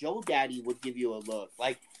lucky if Joe Daddy would give you a look.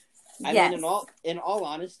 Like, I mean, in all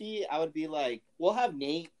honesty, I would be like, we'll have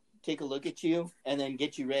Nate take a look at you and then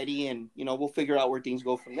get you ready, and we'll figure out where things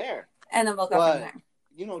go from there. And then we'll go from there.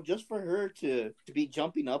 Just for her to be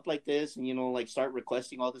jumping up like this and like start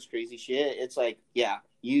requesting all this crazy shit, it's like, yeah,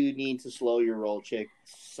 you need to slow your roll, chick.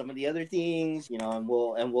 Some of the other things, you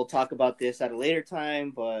know, and we'll talk about this at a later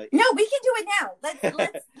time, but no, we can do it now. Let's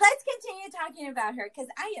continue talking about her because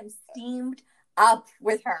I am steamed up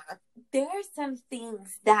with her. There are some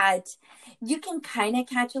things that you can kind of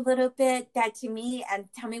catch a little bit that to me, and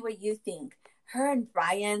tell me what you think. Her and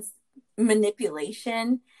Ryan's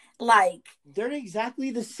manipulation, like they're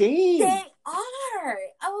exactly the same. They are.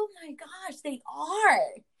 Oh my gosh, they are.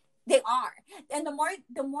 They are. And the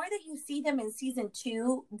more that you see them in season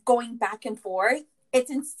 2 going back and forth,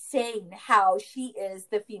 it's insane how she is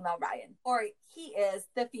the female Ryan or he is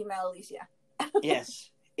the female Alicia.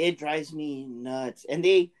 Yes. It drives me nuts. And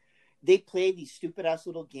they play these stupid ass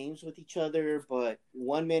little games with each other, but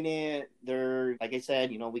one minute they're, like I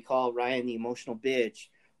said, you know, we call Ryan the emotional bitch.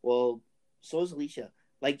 Well, so is Alicia.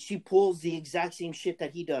 Like, she pulls the exact same shit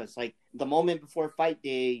that he does. Like, the moment before fight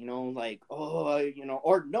day, you know, like, oh, you know,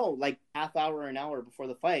 or no, like half hour, an hour before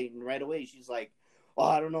the fight. And right away, she's like, oh,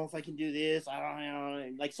 I don't know if I can do this. I don't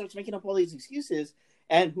know. Like, starts making up all these excuses.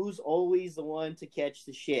 And who's always the one to catch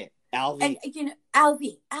the shit? Alvy. And, you know,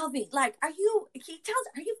 Alvy, like, are you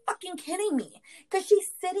fucking kidding me? Because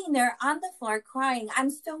she's sitting there on the floor crying. I'm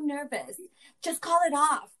so nervous. Just call it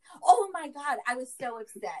off. Oh my God. I was so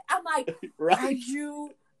upset. I'm like, right? Are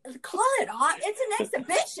you, call it off? It's an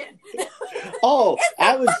exhibition. Oh, it's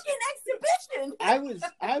a fucking exhibition.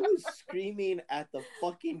 I was screaming at the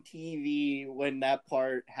fucking TV when that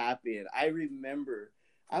part happened. I remember.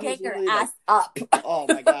 Get your ass up. Oh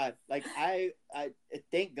my God. Like I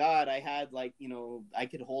thank God I had, like, you know, I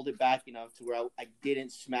could hold it back enough to where I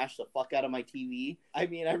didn't smash the fuck out of my TV. I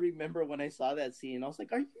mean, I remember when I saw that scene, I was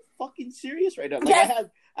like, are you fucking serious right now? Like, yes.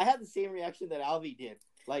 I had the same reaction that Alvy did.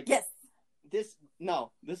 Like, yes, this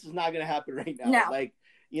is not going to happen right now. No. Like,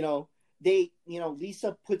 you know,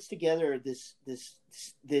 Lisa puts together this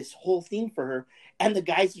whole thing for her and the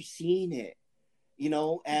guys are seeing it, you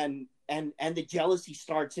know, and the jealousy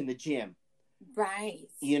starts in the gym. Right.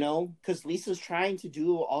 You know, because Lisa's trying to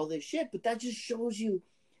do all this shit, but that just shows you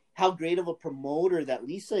how great of a promoter that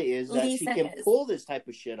Lisa is, that she can pull this type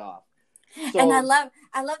of shit off. So, and I love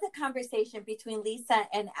the conversation between Lisa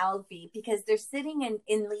and Alvy because they're sitting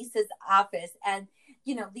in Lisa's office and,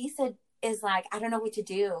 you know, Lisa is like, I don't know what to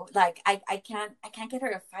do. Like, I can't get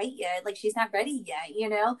her to fight yet. Like, she's not ready yet, you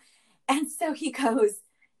know? And so he goes,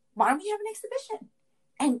 why don't we have an exhibition?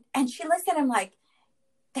 And she looks at him like,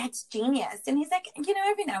 that's genius. And he's like, you know,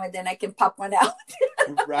 every now and then I can pop one out.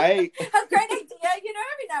 Right. A great idea. You know,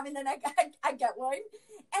 every now and then I get one.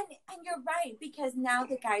 And you're right, because now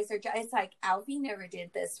the guys are just, it's like, Alvy never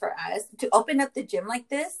did this for us. To open up the gym like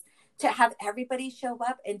this, to have everybody show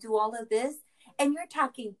up and do all of this. And you're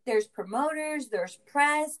talking, there's promoters, there's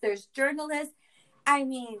press, there's journalists. I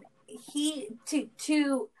mean,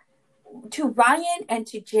 to Ryan and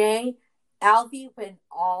to Jay, Alvy went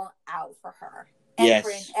all out for her. And yes.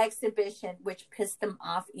 For an exhibition, which pissed them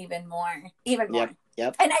off even more. Yep.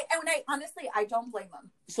 And I honestly, I don't blame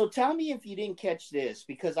them. So tell me if you didn't catch this,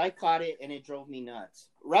 because I caught it and it drove me nuts.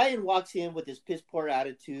 Ryan walks in with his piss poor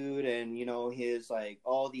attitude and, you know, his like,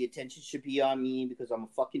 oh, the attention should be on me because I'm a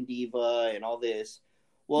fucking diva and all this.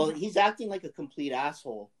 Well, mm-hmm. He's acting like a complete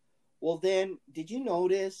asshole. Well, then, did you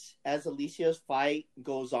notice as Alicia's fight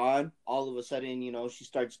goes on, all of a sudden, you know, she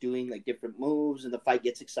starts doing like different moves and the fight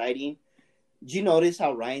gets exciting? Did you notice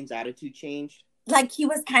how Ryan's attitude changed? Like he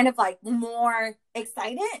was kind of like more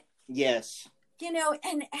excited? Yes. You know,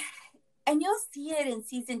 and you'll see it in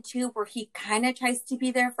season 2 where he kind of tries to be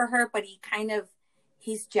there for her, but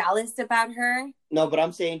he's jealous about her. No, but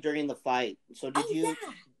I'm saying during the fight. So did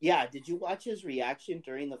Yeah, did you watch his reaction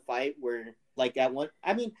during the fight where like at one,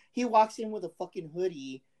 I mean, he walks in with a fucking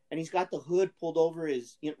hoodie and he's got the hood pulled over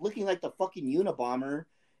his, you know, looking like the fucking Unabomber.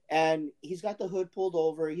 And he's got the hood pulled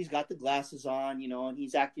over. He's got the glasses on, you know, and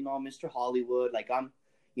he's acting all Mr. Hollywood. Like I'm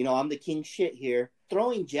the king shit here.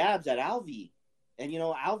 Throwing jabs at Alvy. And, you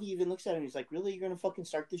know, Alvy even looks at him. He's like, really? You're going to fucking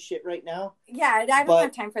start this shit right now? Yeah, I don't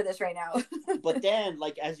have time for this right now. But then,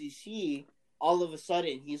 like, as you see, all of a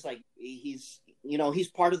sudden, he's like, he's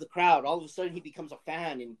part of the crowd. All of a sudden, he becomes a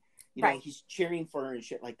fan and, you know, he's cheering for her and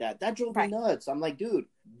shit like that. That drove me nuts. I'm like, dude,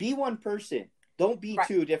 be one person. Don't be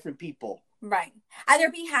two different people. Right.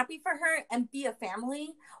 Either be happy for her and be a family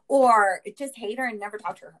or just hate her and never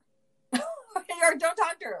talk to her. Or don't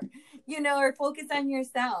talk to her, you know, or focus on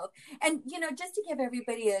yourself. And, you know, just to give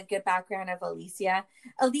everybody a good background of Alicia,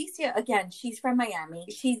 again, she's from Miami.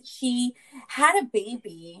 She had a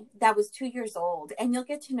baby that was 2 years old. And you'll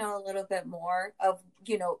get to know a little bit more of,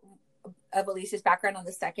 you know, of Alicia's background on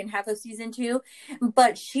the second half of season 2.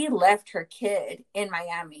 But she left her kid in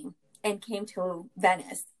Miami and came to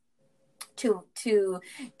Venice to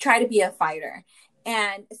try to be a fighter.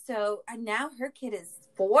 And so and now her kid is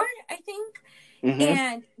 4, I think. Mm-hmm.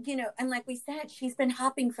 And, and like we said, she's been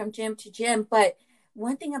hopping from gym to gym. But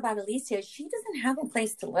one thing about Alicia, she doesn't have a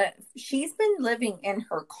place to live. She's been living in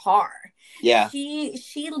her car. Yeah.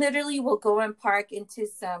 She literally will go and park into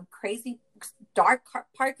some crazy dark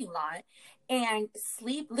parking lot and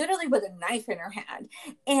sleep literally with a knife in her hand.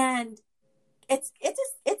 And it's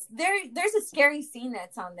there's a scary scene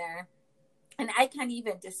that's on there. And I can't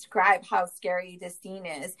even describe how scary this scene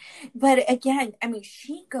is. But again, I mean,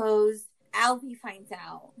 Alvy finds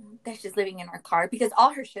out that she's living in her car because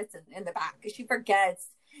all her shit's in the back. She forgets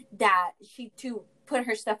that she to put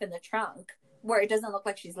her stuff in the trunk where it doesn't look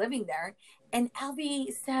like she's living there. And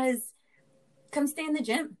Alvy says, come stay in the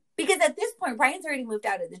gym. Because at this point, Ryan's already moved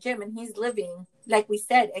out of the gym and he's living, like we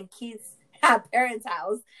said, in Keith's parents'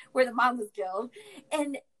 house where the mom was killed.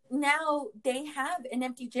 And now they have an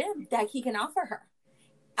empty gym that he can offer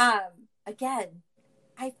her. Again,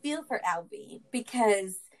 I feel for Alvy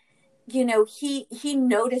because he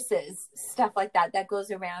notices stuff like that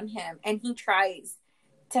goes around him and he tries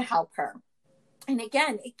to help her. And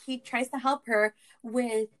again, he tries to help her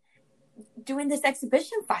with doing this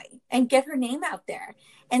exhibition fight and get her name out there.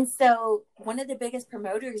 And so one of the biggest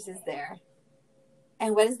promoters is there.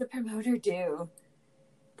 And what does the promoter do?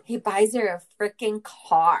 He buys her a freaking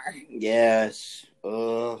car. Yes.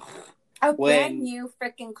 Ugh. Brand new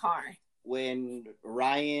freaking car. When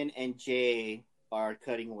Ryan and Jay are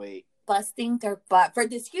cutting weight. Busting their butt for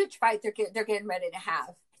this huge fight they're getting ready to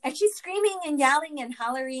have. And she's screaming and yelling and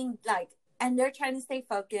hollering, and they're trying to stay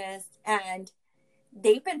focused. And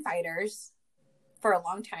they've been fighters for a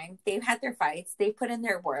long time. They've had their fights. They put in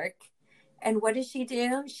their work. And what does she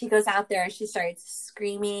do? She goes out there and she starts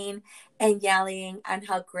screaming and yelling on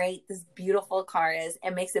how great this beautiful car is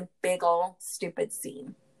and makes a big old stupid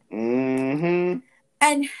scene. Mm-hmm.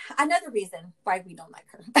 And another reason why we don't like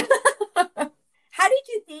her. How did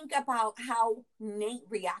you think about how Nate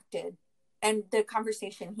reacted and the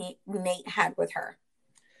conversation Nate had with her?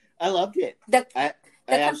 I loved it. I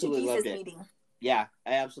absolutely loved it. Meeting. Yeah,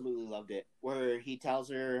 I absolutely loved it. Where he tells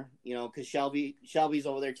her, because Shelby's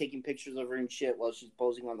over there taking pictures of her and shit while she's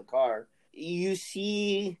posing on the car. You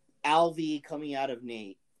see Alvy coming out of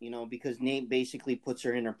Nate, because Nate basically puts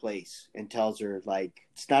her in her place and tells her,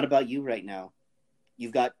 it's not about you right now.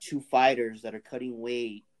 You've got 2 fighters that are cutting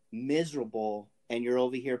weight, miserable, and you're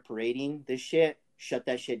over here parading this shit. Shut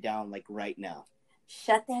that shit down, right now.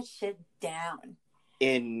 Shut that shit down.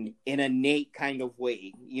 In a Nate kind of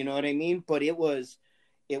way, you know what I mean? But it was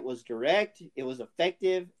direct, it was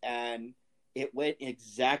effective, and it went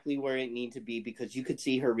exactly where it needed to be because you could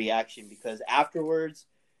see her reaction. Because afterwards,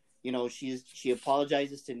 she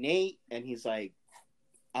apologizes to Nate, and he's like,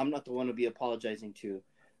 "I'm not the one to be apologizing to."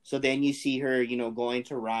 So then you see her, going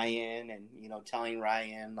to Ryan and telling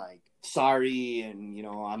Ryan sorry, and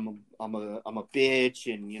I'm a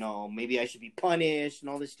bitch, and maybe I should be punished and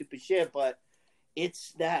all this stupid shit, but.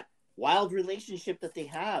 It's that wild relationship that they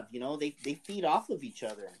have, they feed off of each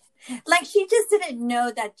other. She just didn't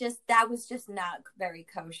know that was just not very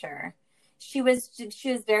kosher. She was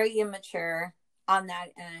very immature on that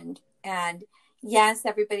end. And yes,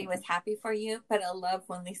 everybody was happy for you, but I love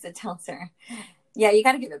when Lisa tells her, yeah, you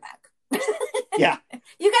got to give it back. Yeah.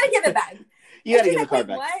 You got to give it back. You got to give the car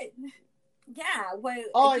back. What? Yeah.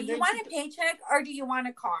 Do you want a paycheck or do you want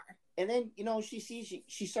a car? And then,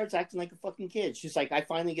 she starts acting like a fucking kid. She's like, I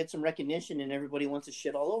finally get some recognition and everybody wants to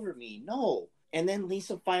shit all over me. No. And then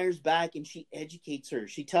Lisa fires back and she educates her.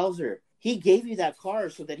 She tells her, he gave you that car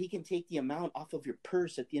so that he can take the amount off of your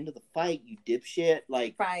purse at the end of the fight, you dipshit.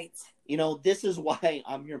 Right. This is why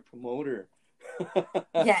I'm your promoter.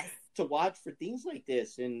 Yes. To watch for things like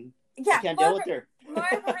this. And yeah, I can't deal with her. More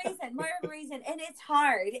of a reason. And it's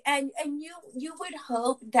hard. And you would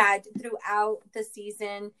hope that throughout the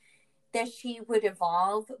season that she would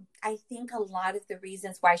evolve. I think a lot of the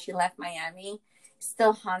reasons why she left Miami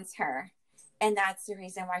still haunts her. And that's the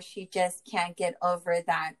reason why she just can't get over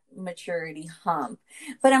that maturity hump.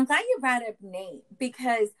 But I'm glad you brought up Nate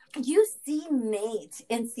because you see Nate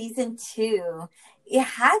in season 2. It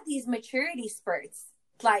had these maturity spurts.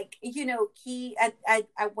 He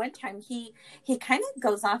at one time he kind of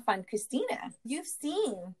goes off on Christina. You've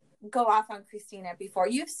seen go off on Christina before.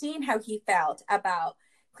 You've seen how he felt about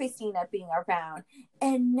Christina being around.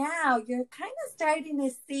 And now you're kind of starting to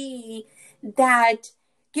see that,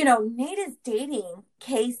 Nate is dating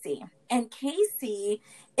Casey. And Casey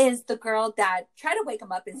is the girl that tried to wake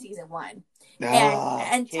him up in season 1.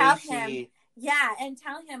 And tell him, and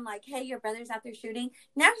tell him hey, your brother's out there shooting.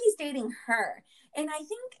 Now he's dating her. And I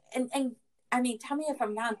think, and I mean, tell me if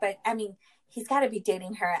I'm wrong, but I mean, he's got to be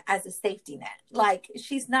dating her as a safety net. Like,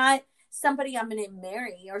 she's not somebody I'm going to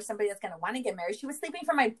marry or somebody that's going to want to get married. She was sleeping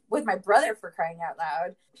with my brother, for crying out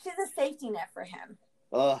loud. She's a safety net for him.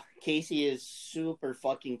 Casey is super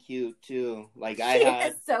fucking cute too. Like She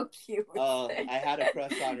is so cute. I had a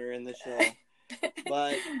crush on her in the show.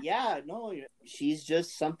 But yeah, no, she's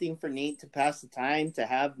just something for Nate to pass the time, to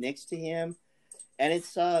have next to him. And it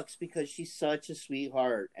sucks because she's such a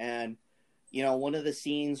sweetheart. And, you know, one of the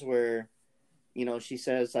scenes where, you know, she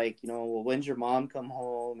says, like, you know, well, when's your mom come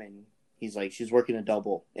home? And he's like, she's working a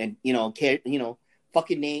double. And,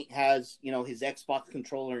 fucking Nate has, you know, his Xbox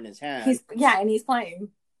controller in his hand. And he's playing.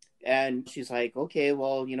 And she's like, okay,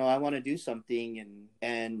 well, you know, I want to do something.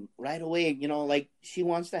 And right away, you know, like, she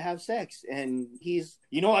wants to have sex. And he's,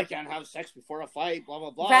 you know, I can't have sex before a fight, blah,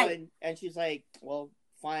 blah, blah. Right. And she's like, well,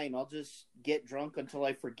 fine, I'll just get drunk until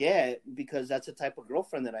I forget, because that's the type of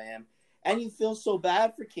girlfriend that I am. And you feel so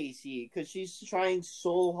bad for Casey because she's trying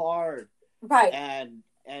so hard. Right. And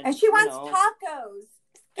she wants tacos.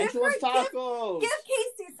 Give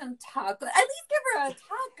Casey some tacos. At least give her a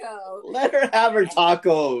taco. Let her have her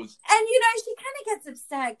tacos. And, you know, she kind of gets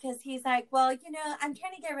upset because he's like, well, you know, I'm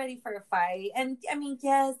trying to get ready for a fight. And, I mean,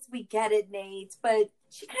 yes, we get it, Nate, but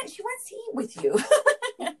she wants to eat with you.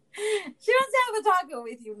 She wants to have a taco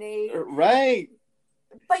with you, Nate. Right.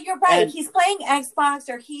 But you're right. He's playing Xbox,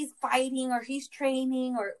 or he's fighting, or he's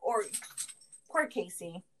training, or poor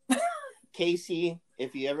Casey. Casey,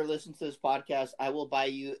 if you ever listen to this podcast, I will buy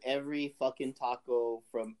you every fucking taco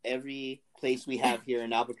from every place we have here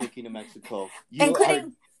in Albuquerque, New Mexico.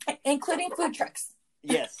 Including food trucks.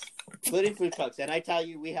 Yes, including food trucks. And I tell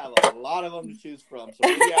you, we have a lot of them to choose from. So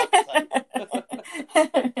maybe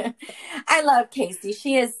I love Casey.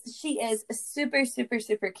 She is super, super,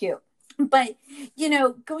 super cute. But, you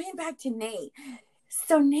know, going back to Nate.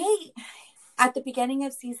 So Nate, at the beginning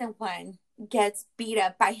of season 1, gets beat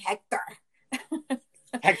up by Hector.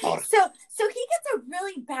 Hector. So he gets a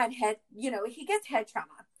really bad head, you know, he gets head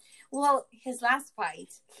trauma. Well, his last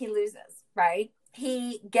fight, he loses, right?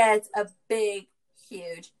 He gets a big,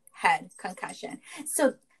 huge head concussion.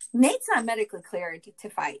 So Nate's not medically cleared to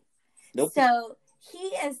fight. Nope. So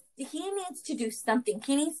he needs to do something.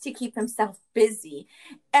 He needs to keep himself busy.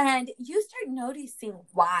 And you start noticing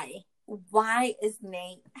why. Why is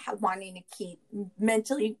Nate wanting to keep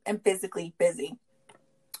mentally and physically busy?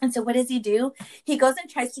 And so what does he do? He goes and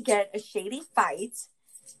tries to get a shady fight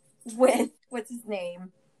with, what's his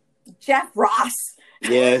name? Jeff Ross.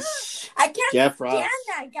 Yes. I can't Jeff stand Ross.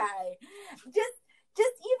 that guy.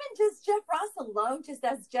 Just Jeff Ross alone, just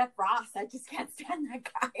as Jeff Ross, I just can't stand that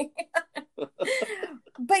guy.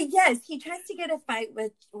 But yes, he tries to get a fight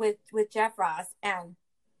with Jeff Ross, and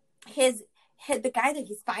the guy that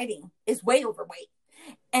he's fighting is way overweight.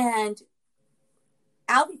 And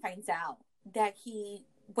Albie finds out that he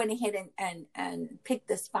went ahead and picked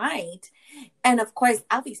this fight. And of course,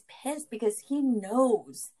 Albie's pissed because he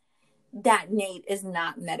knows that Nate is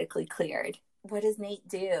not medically cleared. What does Nate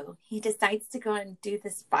do? He decides to go and do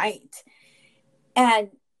this fight.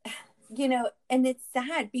 And, you know, and it's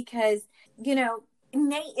sad because, you know,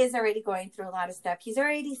 Nate is already going through a lot of stuff. He's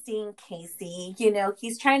already seeing Casey, you know,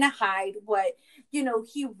 he's trying to hide what, you know,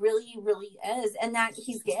 he really, really is, and that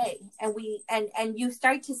he's gay. And you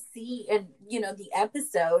start to see in, you know, the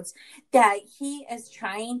episodes that he is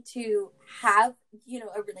trying to have, you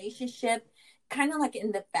know, a relationship kind of like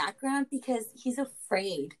in the background because he's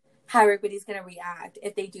afraid how everybody's going to react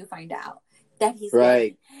if they do find out that he's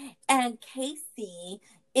right. gay. And Casey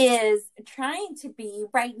is trying to be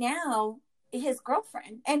right now his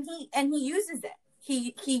girlfriend, and he uses it.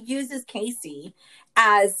 He uses Casey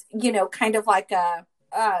as, you know, kind of like a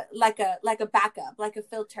backup, like a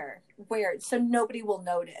filter, where so nobody will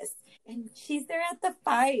notice. And she's there at the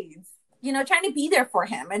fights, you know, trying to be there for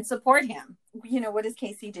him and support him. You know, what does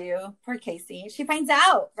Casey do? Poor Casey. She finds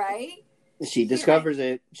out, right? She discovers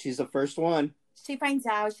it. She's the first one. She finds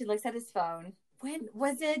out. She looks at his phone. When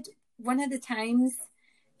was it? One of the times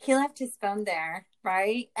he left his phone there,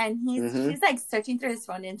 right? And she's like searching through his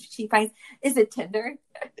phone, and she finds, is it Tinder?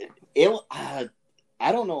 I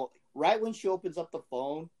don't know. Right when she opens up the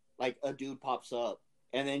phone, like a dude pops up,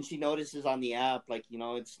 and then she notices on the app, like, you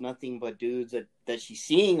know, it's nothing but dudes that she's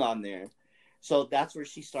seeing on there. So that's where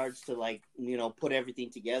she starts to, like, you know, put everything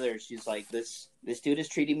together. She's like, this dude is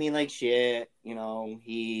treating me like shit. You know,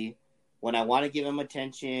 when I want to give him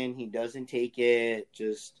attention, he doesn't take it.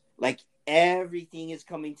 Just like everything is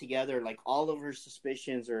coming together. Like all of her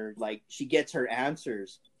suspicions are like, she gets her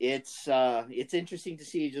answers. It's interesting to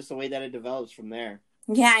see just the way that it develops from there.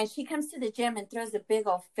 Yeah, and she comes to the gym and throws a big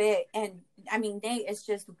old fit. And I mean, Nate is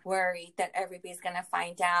just worried that everybody's gonna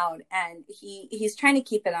find out, and he's trying to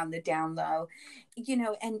keep it on the down low,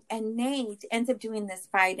 And Nate ends up doing this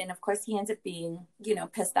fight, and of course, he ends up being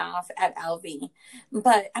pissed off at Alvy.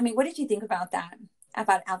 But I mean, what did you think about that?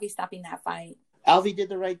 About Alvy stopping that fight? Alvy did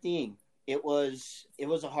the right thing. It was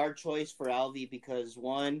a hard choice for Alvy because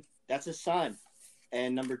one, that's his son,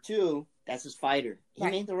 and number two, that's his fighter. He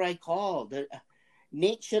made the right call.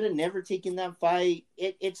 Nate should have never taken that fight.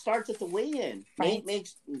 It starts at the weigh-in. Right.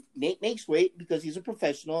 Nate makes weight because he's a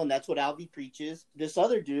professional, and that's what Alvy preaches. This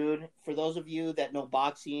other dude, for those of you that know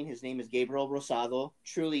boxing, his name is Gabriel Rosado.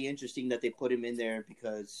 Truly interesting that they put him in there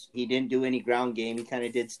because he didn't do any ground game. He kind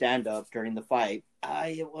of did stand-up during the fight.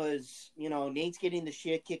 It was, Nate's getting the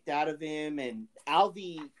shit kicked out of him, and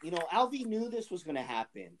Alvy knew this was going to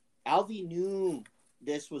happen. Alvy knew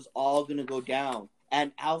this was all going to go down.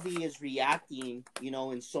 And Alvy is reacting,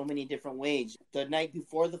 in so many different ways. The night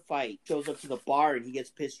before the fight, shows up to the bar and he gets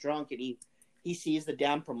pissed drunk and he sees the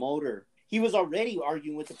damn promoter. He was already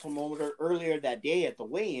arguing with the promoter earlier that day at the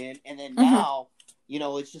weigh-in. And then now,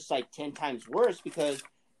 it's just like 10 times worse because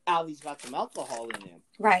Alvy's got some alcohol in him.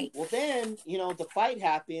 Right. Well, then, the fight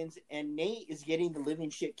happens and Nate is getting the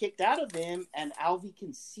living shit kicked out of him and Alvy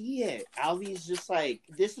can see it. Alvy's just like,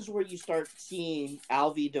 this is where you start seeing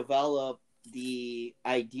Alvy develop the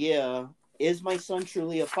idea, is my son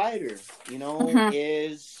truly a fighter?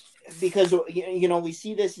 Is because we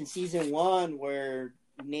see this in season 1 where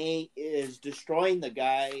Nate is destroying the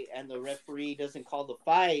guy and the referee doesn't call the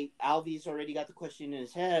fight. Alvy's already got the question in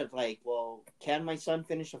his head, like, well, can my son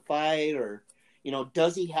finish a fight? Or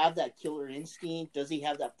does he have that killer instinct? Does he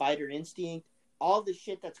have that fighter instinct? All the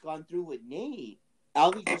shit that's gone through with Nate,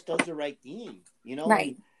 Alvy just does the right thing,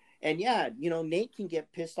 right. And yeah, Nate can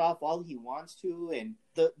get pissed off all he wants to. And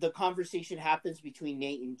the conversation happens between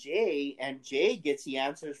Nate and Jay gets the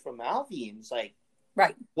answers from Alvy. And it's like,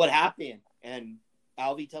 right, what happened? And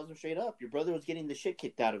Alvy tells him straight up, your brother was getting the shit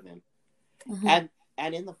kicked out of him. And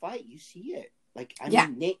in the fight, you see it. Like, I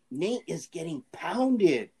mean, Nate is getting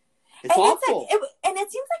pounded. It's awful. And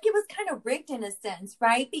it seems like it was kind of rigged in a sense,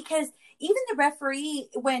 right? Because even the referee,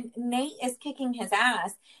 when Nate is kicking his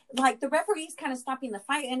ass, like the referee's kind of stopping the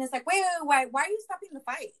fight. And it's like, wait, why are you stopping the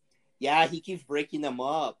fight? Yeah, he keeps breaking them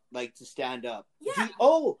up, like to stand up. Yeah.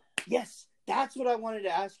 Yes. That's what I wanted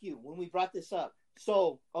to ask you when we brought this up.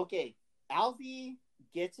 So, okay, Alvy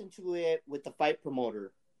gets into it with the fight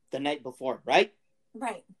promoter the night before, right?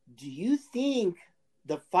 Right. Do you think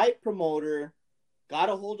the fight promoter got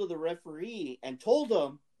a hold of the referee and told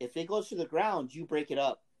him, if it goes to the ground, you break it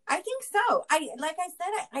up? I think so.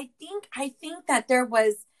 I think that there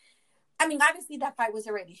was, I mean, obviously that fight was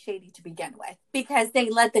already shady to begin with because they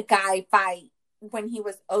let the guy fight when he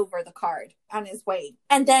was over the card on his weight.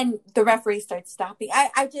 And then the referee starts stopping.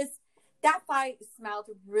 That fight smelled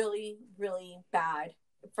really, really bad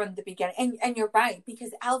from the beginning. And you're right,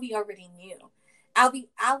 because Alvy already knew. Alvy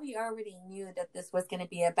already knew that this was going to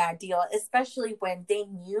be a bad deal, especially when they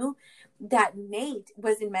knew that Nate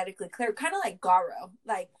wasn't medically cleared, kind of like Garo.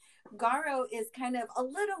 Like, Garo is kind of a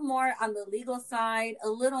little more on the legal side, a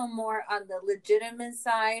little more on the legitimate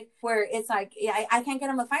side, where it's like, I can't get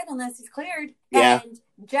him a fight unless he's cleared. Yeah. And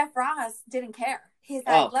Jeff Ross didn't care. He's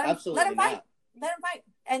like, let him fight. Let him fight.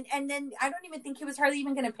 And then I don't even think he was hardly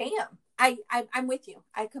even going to pay him. I'm with you.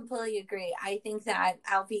 I completely agree. I think that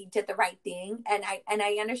Alvy did the right thing, and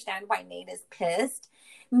I understand why Nate is pissed.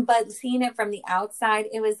 But seeing it from the outside,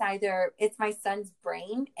 it was either it's my son's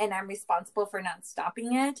brain and I'm responsible for not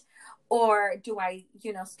stopping it, or do I,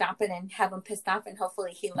 stop it and have him pissed off and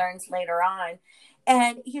hopefully he learns later on.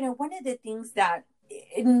 And, one of the things that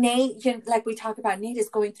Nate, like we talk about, Nate is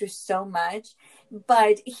going through so much,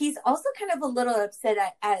 but he's also kind of a little upset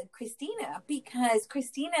at Christina because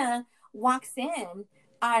Christina walks in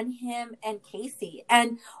on him and Casey.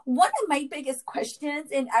 And one of my biggest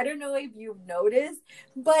questions, and I don't know if you've noticed,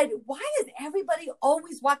 but why is everybody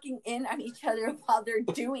always walking in on each other while they're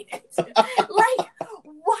doing it? Like,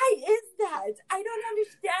 why is that? I don't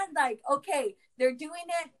understand. Like, okay, they're doing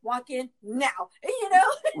it, walk in now,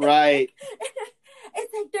 Right.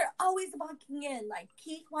 It's like they're always walking in. Like,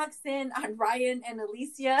 Keith walks in on Ryan and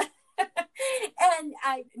Alicia. And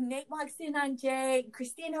Nate walks in on Jay.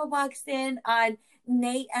 Christina walks in on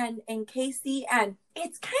Nate and Casey. And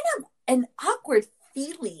it's kind of an awkward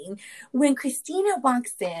feeling when Christina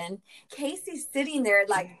walks in. Casey's sitting there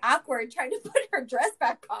like awkward, trying to put her dress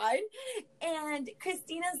back on. And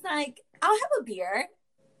Christina's like, I'll have a beer.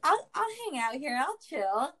 I'll hang out here. I'll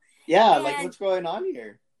chill. Yeah, like what's going on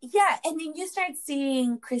here? Yeah, and then you start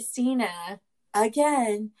seeing Christina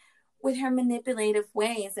again with her manipulative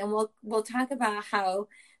ways. And we'll talk about how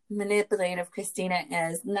manipulative Christina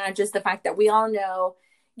is. Not just the fact that we all know,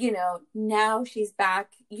 now she's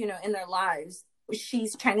back, in their lives.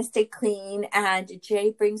 She's trying to stay clean, and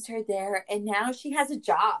Jay brings her there, and now she has a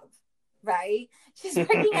job, right? She's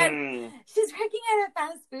working at a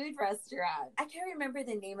fast food restaurant. I can't remember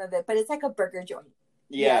the name of it, but it's like a burger joint.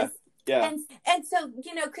 Yeah. Yes? Yeah. And so,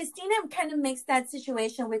 Christina kind of makes that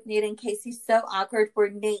situation with Nate and Casey so awkward, where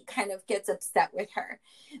Nate kind of gets upset with her.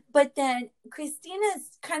 But then Christina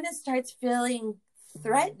kind of starts feeling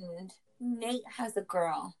threatened. Nate has a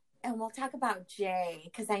girl. And we'll talk about Jay,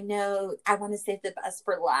 because I know I want to save the best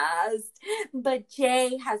for last. But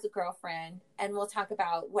Jay has a girlfriend, and we'll talk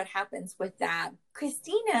about what happens with that.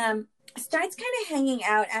 Christina starts kind of hanging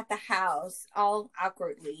out at the house all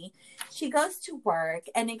awkwardly. She goes to work,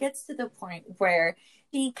 and it gets to the point where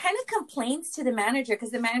she kind of complains to the manager,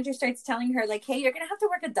 because the manager starts telling her, like, hey, you're going to have to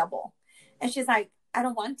work a double. And she's like, I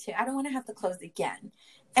don't want to. I don't want to have to close again.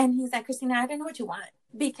 And he's like, Christina, I don't know what you want,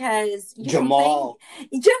 because Jamal,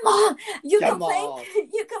 you complain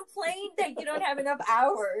that you don't have enough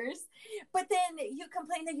hours, but then you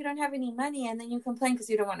complain that you don't have any money, and then you complain because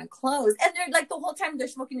you don't want to close. And they're like, the whole time they're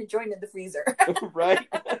smoking a joint in the freezer, right?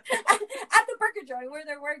 at the burger joint where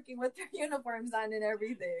they're working with their uniforms on and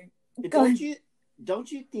everything. Don't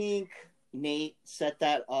you think Nate set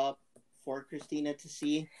that up for Christina to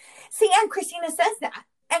see? And Christina says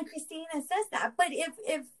that. But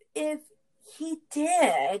if he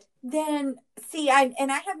did, then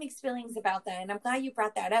I have mixed feelings about that. And I'm glad you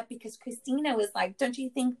brought that up, because Christina was like, don't you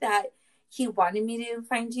think that he wanted me to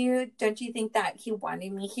find you? Don't you think that he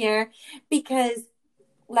wanted me here? Because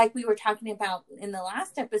like we were talking about in the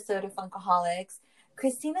last episode of Funkaholics,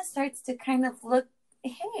 Christina starts to kind of look,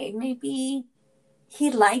 hey, maybe he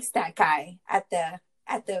likes that guy at the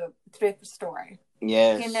thrift store.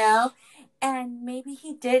 Yes. And maybe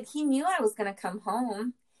he did. He knew I was going to come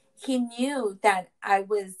home. He knew that I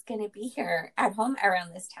was going to be here at home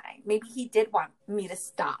around this time. Maybe he did want me to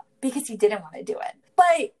stop because he didn't want to do it.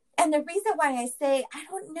 And the reason why I say, I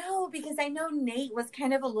don't know, because I know Nate was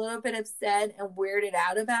kind of a little bit upset and weirded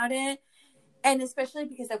out about it. And especially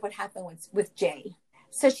because of what happened with Jay.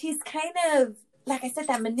 So she's kind of, like I said,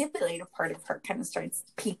 that manipulative part of her kind of starts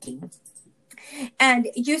peaking. And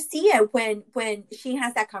you see it when she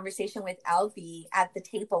has that conversation with Alvy at the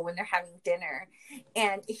table when they're having dinner,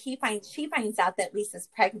 and she finds out that Lisa's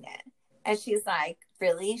pregnant, and she's like,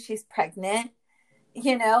 really? She's pregnant?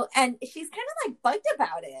 And she's kind of like bugged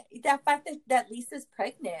about it, that fact that Lisa's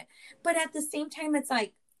pregnant. But at the same time, it's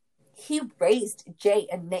like, he raised Jay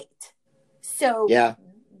and Nate. So yeah,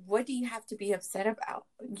 what do you have to be upset about?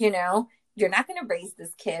 You're not going to raise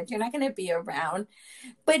this kid. You're not going to be around.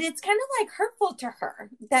 But it's kind of like hurtful to her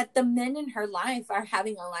that the men in her life are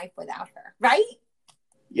having a life without her, right?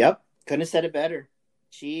 Yep. Couldn't have said it better.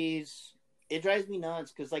 It drives me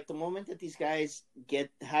nuts, because like the moment that these guys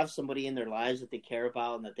have somebody in their lives that they care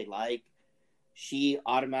about and that they like, she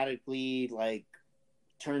automatically like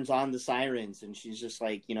turns on the sirens, and she's just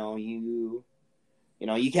like, you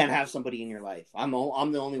can't have somebody in your life. I'm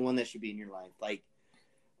the only one that should be in your life. Like,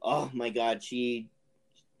 oh my God,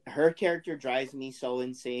 her character drives me so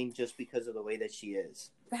insane just because of the way that she is.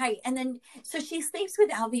 Right. And then, so she sleeps with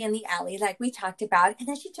Alvy in the alley, like we talked about. And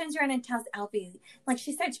then she turns around and tells Alvy, like,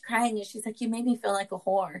 she starts crying, and she's like, you made me feel like a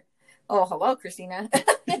whore. Oh, hello, Christina.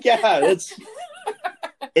 Yeah,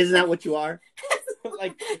 isn't that what you are?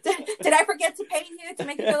 Like, did I forget to pay you to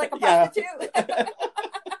make you feel like a prostitute?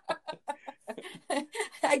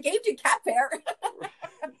 I gave you cat hair.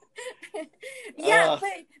 Yeah,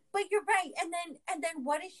 but you're right. And then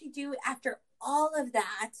what does she do after all of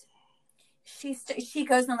that? She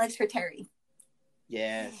goes and looks for Terry.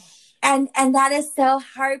 Yes. And that is so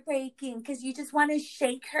heartbreaking, because you just want to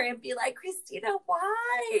shake her and be like, Christina,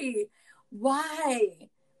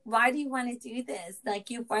 why do you want to do this? Like,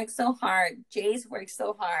 you've worked so hard. Jay's worked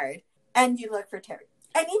so hard, and you look for Terry.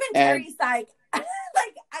 And even Terry's like I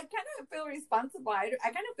kind of feel responsible. I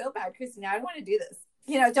kind of feel bad, Christina. I don't want to do this.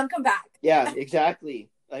 Don't come back. Yeah, exactly.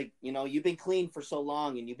 Like, you've been clean for so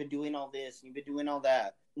long, and you've been doing all this, and you've been doing all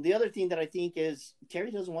that. The other thing that I think is Terry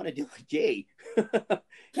doesn't want to deal with Jay. Because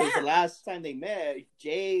the last time they met,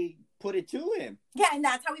 Jay put it to him. Yeah, and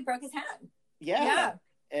that's how he broke his hand. Yeah.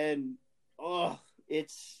 And,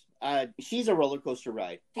 she's a roller coaster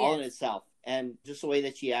ride all in itself. And just the way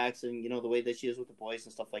that she acts, and, the way that she is with the boys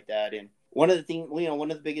and stuff like that. And one of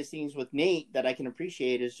the biggest things with Nate that I can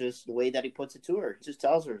appreciate is just the way that he puts it to her. He just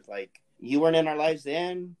tells her, like, you weren't in our lives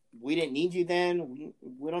then. We didn't need you then.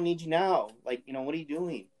 We don't need you now. Like, what are you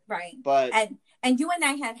doing? Right. But And you and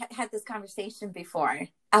I had this conversation before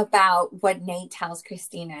about what Nate tells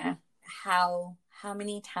Christina. How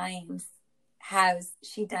many times has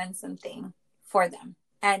she done something for them?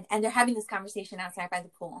 And they're having this conversation outside by the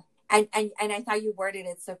pool. And I thought you worded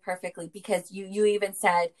it so perfectly, because you even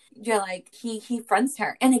said, you're like, he fronts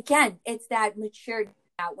her. And again, it's that mature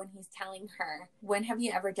out when he's telling her, when have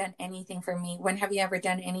you ever done anything for me? When have you ever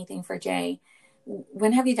done anything for Jay?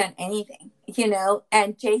 When have you done anything? You know,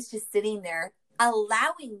 and Jay's just sitting there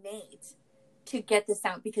allowing Nate to get this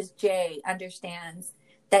out, because Jay understands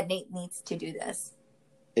that Nate needs to do this.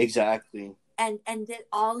 Exactly. And that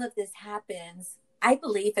all of this happens, I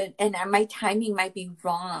believe it, and my timing might be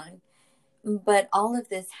wrong, but all of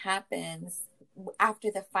this happens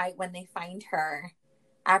after the fight, when they find her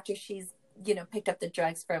after she's, you know, picked up the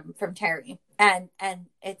drugs from Terry, and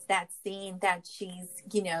it's that scene that she's,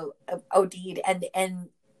 you know, OD'd, and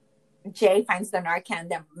Jay finds the Narcan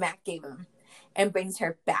that Mac gave him and brings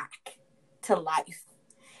her back to life,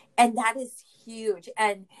 and that is huge.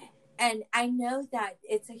 And I know that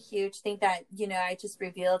it's a huge thing that, you know, I just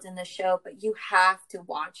revealed in the show, but you have to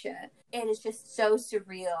watch it. It is just so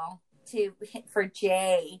surreal for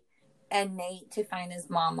Jay and Nate to find his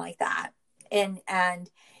mom like that. And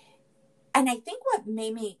I think what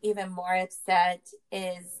made me even more upset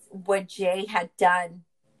is what Jay had done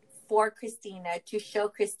for Christina, to show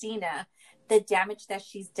Christina the damage that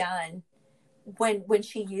she's done when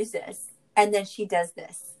she uses, and then she does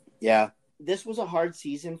this. Yeah. This was a hard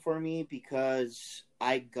season for me, because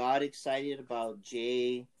I got excited about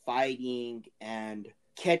Jay fighting and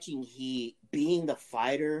catching heat, being the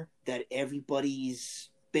fighter that everybody's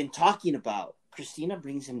been talking about. Christina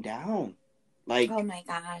brings him down. Like, oh my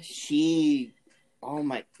gosh.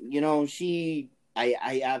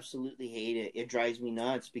 I absolutely hate it. It drives me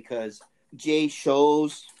nuts, because Jay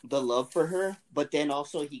shows the love for her, but then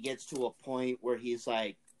also he gets to a point where he's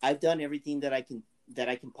like, I've done everything that I can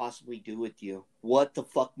possibly do with you. What the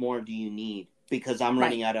fuck more do you need? Because I'm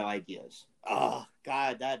running out of ideas. Oh,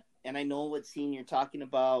 God, that, and I know what scene you're talking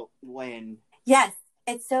about when... Yes,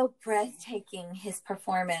 it's so breathtaking, his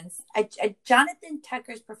performance. Jonathan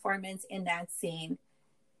Tucker's performance in that scene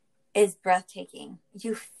is breathtaking.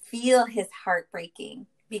 You feel his heart breaking,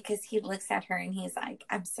 because he looks at her and he's like,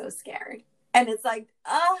 I'm so scared. And it's like,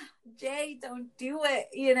 Jay, don't do it,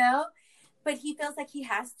 you know? But he feels like he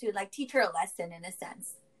has to, like, teach her a lesson in a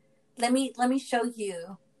sense. Let me show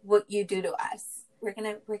you what you do to us. We're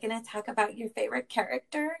gonna talk about your favorite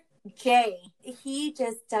character, Jay. He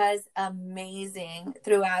just does amazing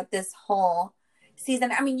throughout this whole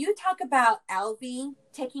season. I mean, you talk about Alvy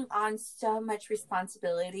taking on so much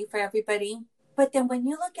responsibility for everybody, but then when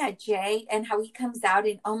you look at Jay and how he comes out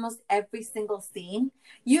in almost every single scene,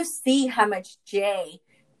 you see how much Jay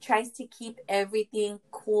tries to keep everything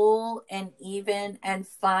cool and even and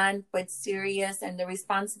fun, but serious, and the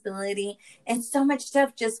responsibility and so much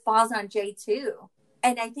stuff just falls on Jay too.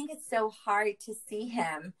 And I think it's so hard to see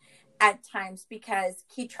him at times, because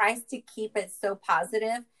he tries to keep it so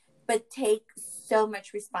positive, but take so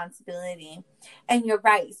much responsibility. And you're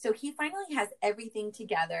right. So he finally has everything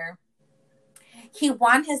together. He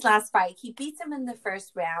won his last fight. He beats him in the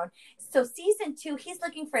first round. So season 2, he's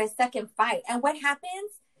looking for a second fight. And what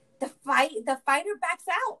happens? The fighter backs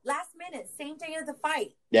out last minute, same day of the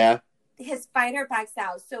fight. Yeah. His fighter backs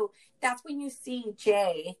out. So that's when you see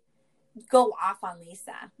Jay go off on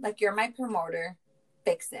Lisa. Like, you're my promoter,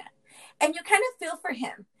 fix it. And you kind of feel for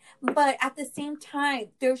him. But at the same time,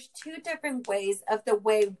 there's two different ways of the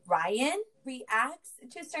way Ryan reacts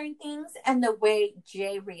to certain things and the way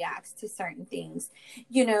Jay reacts to certain things.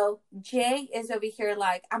 You know, Jay is over here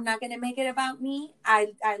like, I'm not going to make it about me.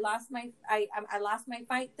 I lost my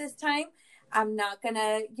fight this time. I'm not going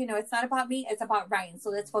to, you know, it's not about me. It's about Ryan. So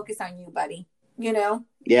let's focus on you, buddy. You know?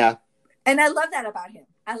 Yeah. And I love that about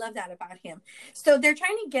him. So they're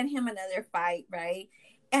trying to get him another fight, right?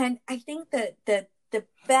 And I think that the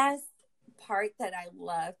best part that I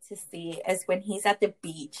love to see is when he's at the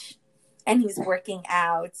beach and he's working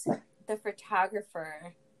out. The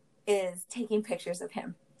photographer is taking pictures of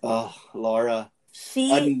him. Oh, Laura.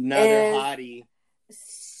 She another is hottie.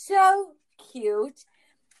 So cute.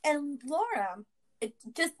 And Laura,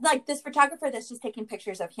 just like this photographer that's just taking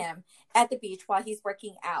pictures of him at the beach while he's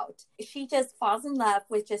working out. She just falls in love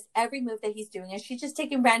with just every move that he's doing. And she's just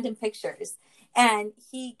taking random pictures. And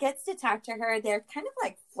he gets to talk to her. They're kind of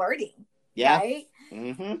like flirting. Yeah. Right?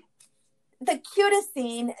 Mm-hmm. The cutest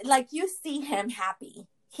scene, like you see him happy.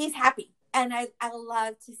 He's happy. And I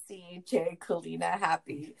love to see Jay Colina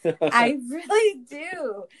happy. I really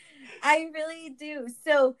do.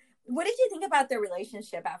 So what did you think about their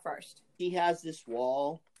relationship at first? He has this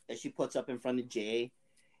wall that she puts up in front of Jay.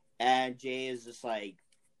 And Jay is just like,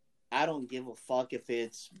 I don't give a fuck if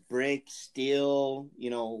it's brick, steel,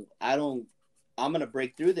 I'm going to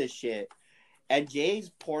break through this shit. And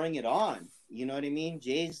Jay's pouring it on. You know what I mean?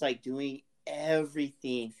 Jay's like doing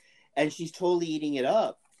everything. And she's totally eating it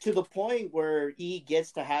up to the point where he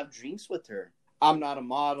gets to have drinks with her. I'm not a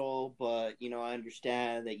model, but, I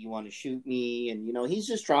understand that you want to shoot me. And, he's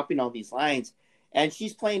just dropping all these lines. And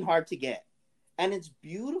she's playing hard to get. And it's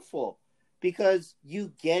beautiful because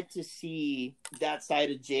you get to see that side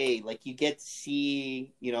of Jay. Like, you get to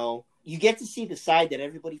see, you get to see the side that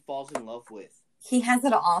everybody falls in love with. He has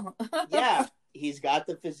it all. Yeah. He's got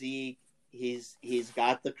the physique. He's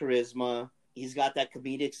got the charisma. He's got that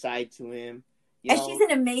comedic side to him. She's an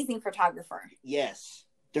amazing photographer. Yes.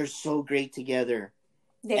 They're so great together.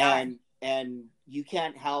 They are. And you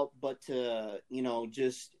can't help but to,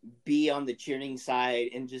 just be on the cheering side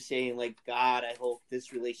and just saying, like, God, I hope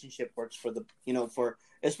this relationship works for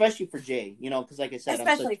especially for Jay, because like I said,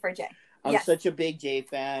 for Jay. I'm such a big Jay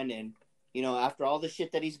fan. And, after all the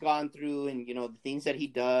shit that he's gone through and, the things that he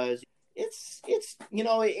does, it's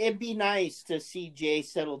it'd be nice to see Jay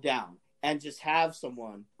settle down and just have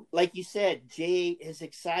someone. Like you said, Jay is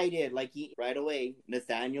excited. Like, right away,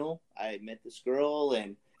 Nathaniel, I met this girl,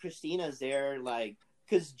 and Christina's there, like,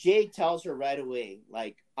 because Jay tells her right away,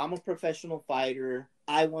 like, I'm a professional fighter.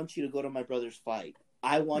 I want you to go to my brother's fight.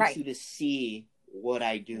 I want you to see what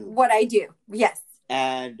I do. Yes.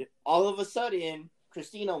 And all of a sudden,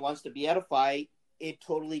 Christina wants to be at a fight. It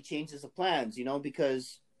totally changes the plans,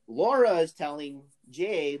 because Laura is telling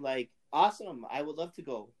Jay, like, awesome, I would love to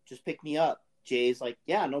go. Just pick me up. Jay's like,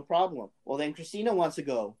 yeah, no problem. Well, then Christina wants to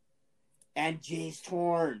go. And Jay's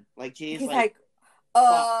torn. Like, Jay's like,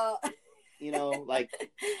 like,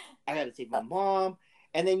 I got to take my mom.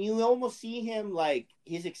 And then you almost see him, like,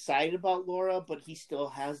 he's excited about Laura, but he still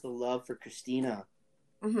has the love for Christina.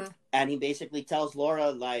 Mm-hmm. And he basically tells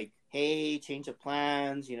Laura, like, hey, change of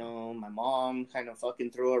plans. My mom kind of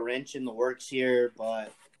fucking threw a wrench in the works here,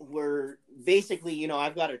 but we're basically,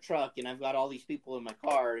 I've got a truck and I've got all these people in my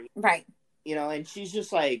car. Right. And she's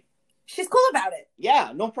just like, she's cool about it.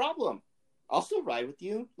 Yeah, no problem. I'll still ride with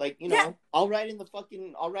you. Like, I'll ride in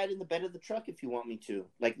the bed of the truck if you want me to.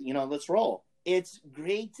 Like, let's roll. It's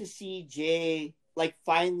great to see Jay, like,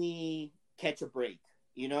 finally catch a break.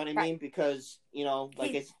 You know what I mean? Because,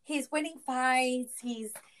 like, he's winning fights.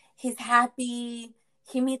 He's happy.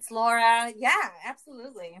 He meets Laura. Yeah,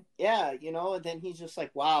 absolutely. Yeah, and then he's just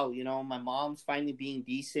like, wow, my mom's finally being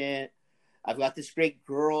decent. I've got this great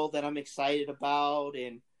girl that I'm excited about,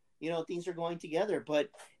 and, things are going together. But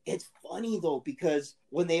it's funny, though, because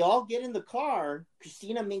when they all get in the car,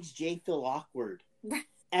 Christina makes Jay feel awkward.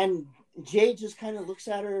 And Jay just kind of looks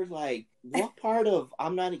at her like, what part of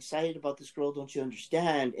I'm not excited about this girl don't you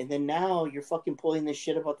understand? And then now you're fucking pulling this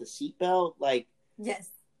shit about the seatbelt? Like, yes.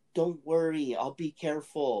 Don't worry, I'll be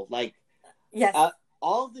careful. Like, yes.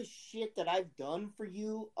 All the shit that I've done for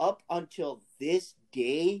you up until this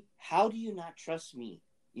day, how do you not trust me?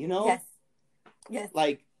 Yes. Yes.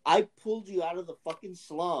 Like, I pulled you out of the fucking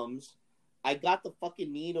slums. I got the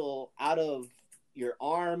fucking needle out of your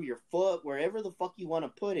arm, your foot, wherever the fuck you want to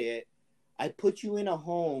put it. I put you in a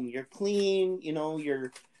home. You're clean.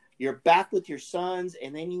 You're back with your sons,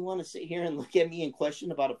 and then you want to sit here and look at me and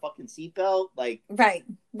question about a fucking seatbelt? Like, right.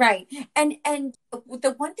 And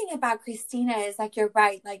the one thing about Christina is, like, you're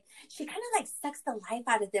right. Like, she kind of like sucks the life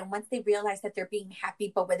out of them once they realize that they're being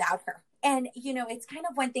happy, but without her. And, it's kind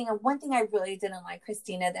of one thing I really didn't like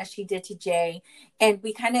Christina that she did to Jay. And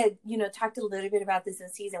we kind of, talked a little bit about this in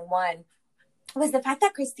season 1, was the fact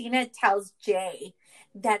that Christina tells Jay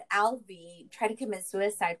that Alvy tried to commit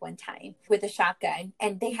suicide one time with a shotgun,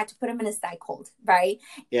 and they had to put him in a psych hold, right?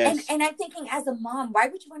 Yes. And I'm thinking, as a mom, why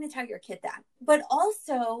would you want to tell your kid that? But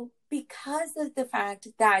also because of the fact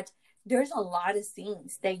that there's a lot of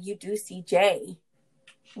scenes that you do see Jay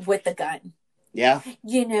with the gun. Yeah.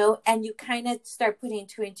 And you kind of start putting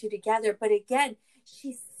 2 and 2 together. But again,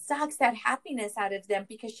 she sucks that happiness out of them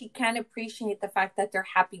because she can't appreciate the fact that they're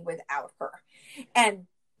happy without her. And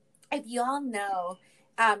if you all know,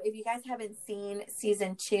 if you guys haven't seen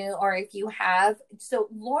season 2, or if you have, so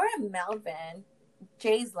Laura Melvin,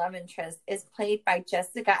 Jay's love interest, is played by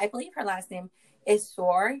Jessica. I believe her last name is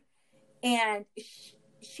Soar. And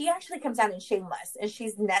she actually comes out in Shameless, and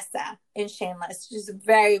she's Nessa in Shameless. She's a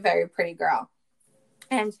very, very pretty girl.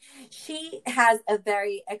 And she has a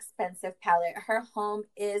very expensive palette. Her home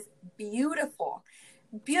is beautiful.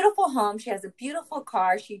 Beautiful home. She has a beautiful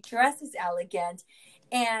car. She dresses elegant.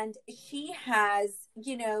 And she has,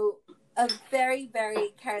 a very,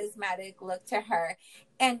 very charismatic look to her.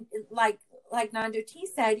 And like like Nando T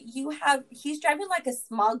said, he's driving like a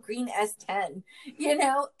small green S10,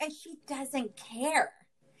 and she doesn't care.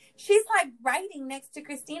 She's like riding next to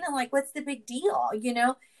Christina, like, what's the big deal,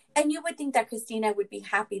 And you would think that Christina would be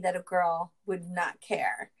happy that a girl would not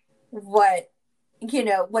care what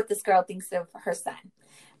this girl thinks of her son.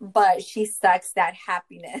 But she sucks that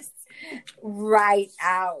happiness right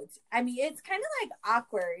out. I mean, it's kind of like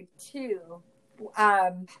awkward too,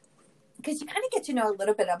 because you kind of get to know a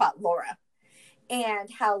little bit about Laura and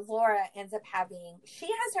how Laura ends up she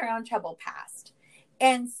has her own trouble past.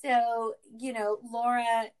 And so,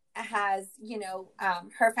 Laura has,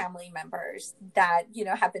 her family members that,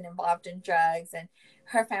 have been involved in drugs, and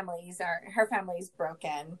her family's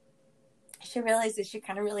broken. She realizes she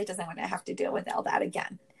kind of really doesn't want to have to deal with all that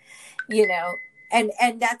again, and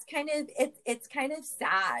that's kind of, it's kind of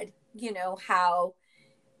sad, how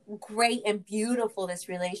great and beautiful this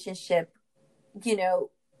relationship,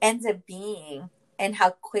 ends up being, and how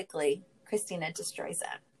quickly Christina destroys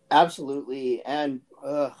it. Absolutely. And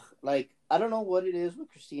like, I don't know what it is with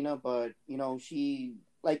Christina, but she,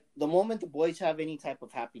 like, the moment the boys have any type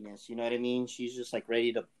of happiness, you know what I mean, she's just like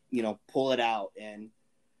ready to pull it out. And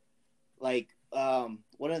like,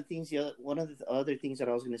 one of the other things that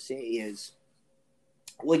I was going to say is,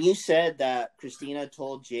 when you said that Christina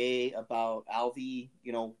told Jay about Alvy,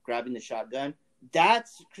 grabbing the shotgun,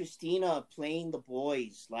 that's Christina playing the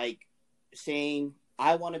boys, like saying,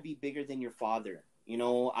 I want to be bigger than your father.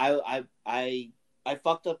 I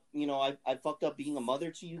fucked up, I fucked up being a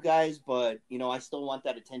mother to you guys, but, I still want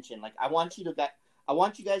that attention. Like, I want you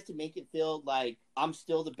guys to make it feel like I'm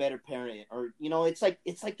still the better parent, or, it's like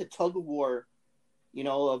the tug of war,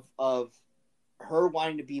 of her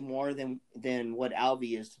wanting to be more than what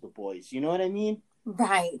Alvy is to the boys. You know what I mean?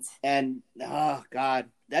 Right. And, oh God,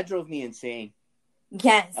 that drove me insane.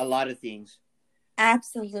 Yes. A lot of things.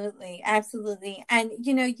 Absolutely. Absolutely. And,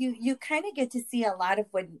 you kind of get to see a lot of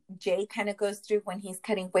what Jay kind of goes through when he's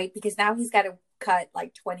cutting weight, because now he's got to cut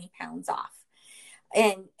like 20 pounds off.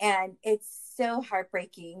 And it's so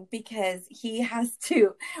heartbreaking because he has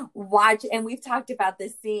to watch, and we've talked about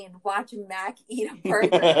this scene, watch Mac eat a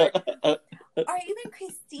burger. Or even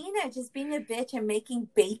Christina just being a bitch and making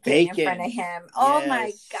bacon in front of him. Oh, yes.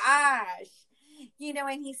 My gosh.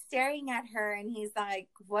 And he's staring at her and he's like,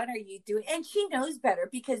 what are you doing? And she knows better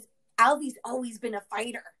because Alvy's always been a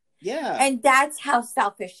fighter. Yeah. And that's how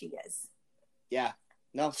selfish she is. Yeah.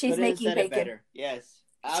 No, she's making bacon. Better. Yes.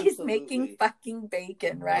 Absolutely. She's making fucking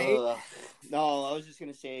bacon, right? No, I was just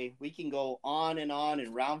going to say, we can go on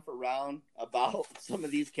and round for round about some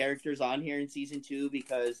of these characters on here in season 2,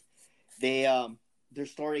 because they, their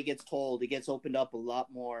story gets told, it gets opened up a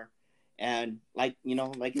lot more. And like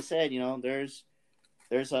I said,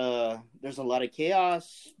 there's a lot of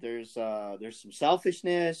chaos. There's some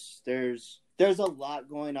selfishness. There's a lot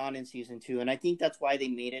going on in season 2. And I think that's why they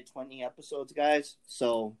made it 20 episodes, guys.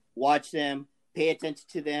 So watch them. Pay attention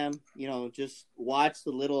to them, just watch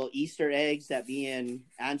the little Easter eggs that me and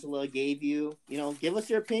Angela gave you. Give us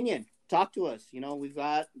your opinion. Talk to us. We've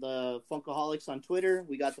got the Funkaholics on Twitter.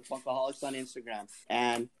 We got the Funkaholics on Instagram.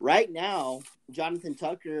 And right now, Jonathan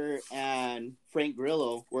Tucker and Frank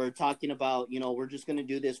Grillo were talking about, we're just going to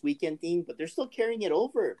do this weekend thing, but they're still carrying it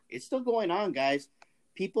over. It's still going on, guys.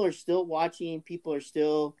 People are still watching. People are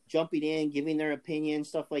still jumping in, giving their opinion,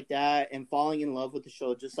 stuff like that, and falling in love with the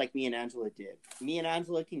show, just like me and Angela did. Me and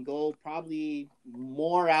Angela can go probably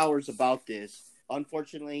more hours about this.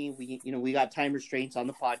 Unfortunately, we got time restraints on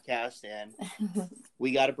the podcast, and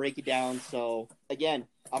we got to break it down. So again,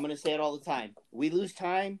 I'm going to say it all the time. We lose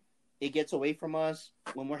time. It gets away from us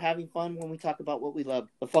when we're having fun, when we talk about what we love.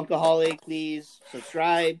 The Funkaholic, please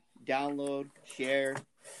subscribe, download, share.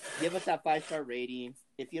 Give us that 5-star rating.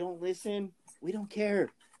 If you don't listen, we don't care.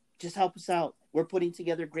 Just help us out. We're putting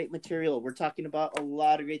together great material. We're talking about a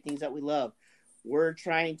lot of great things that we love. We're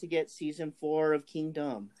trying to get season 4 of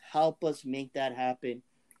Kingdom. Help us make that happen.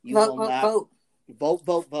 Vote.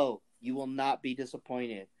 Vote. You will not be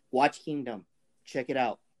disappointed. Watch Kingdom. Check it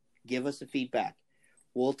out. Give us the feedback.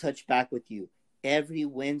 We'll touch back with you. Every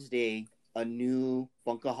Wednesday, a new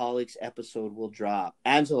Funkaholics episode will drop.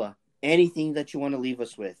 Angela, anything that you want to leave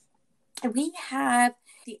us with? We have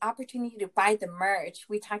the opportunity to buy the merch.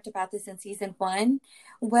 We talked about this in season 1.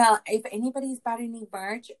 Well, if anybody's bought any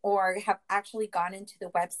merch or have actually gone into the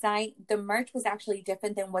website, the merch was actually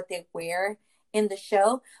different than what they wear in the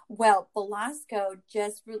show. Well, Belasco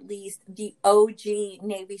just released the OG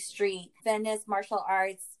Navy Street Venice Martial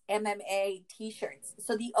Arts MMA t-shirts.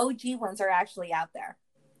 So the OG ones are actually out there.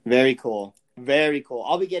 Very cool. Very cool.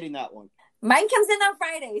 I'll be getting that one. Mine comes in on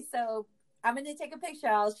Friday, so I'm going to take a picture.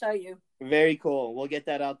 I'll show you. Very cool. We'll get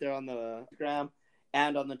that out there on the Instagram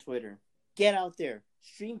and on the Twitter. Get out there,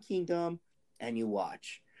 stream Kingdom, and you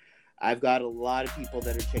watch. I've got a lot of people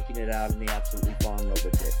that are checking it out, and they absolutely fall in love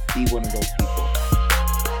with it. Be one of those people.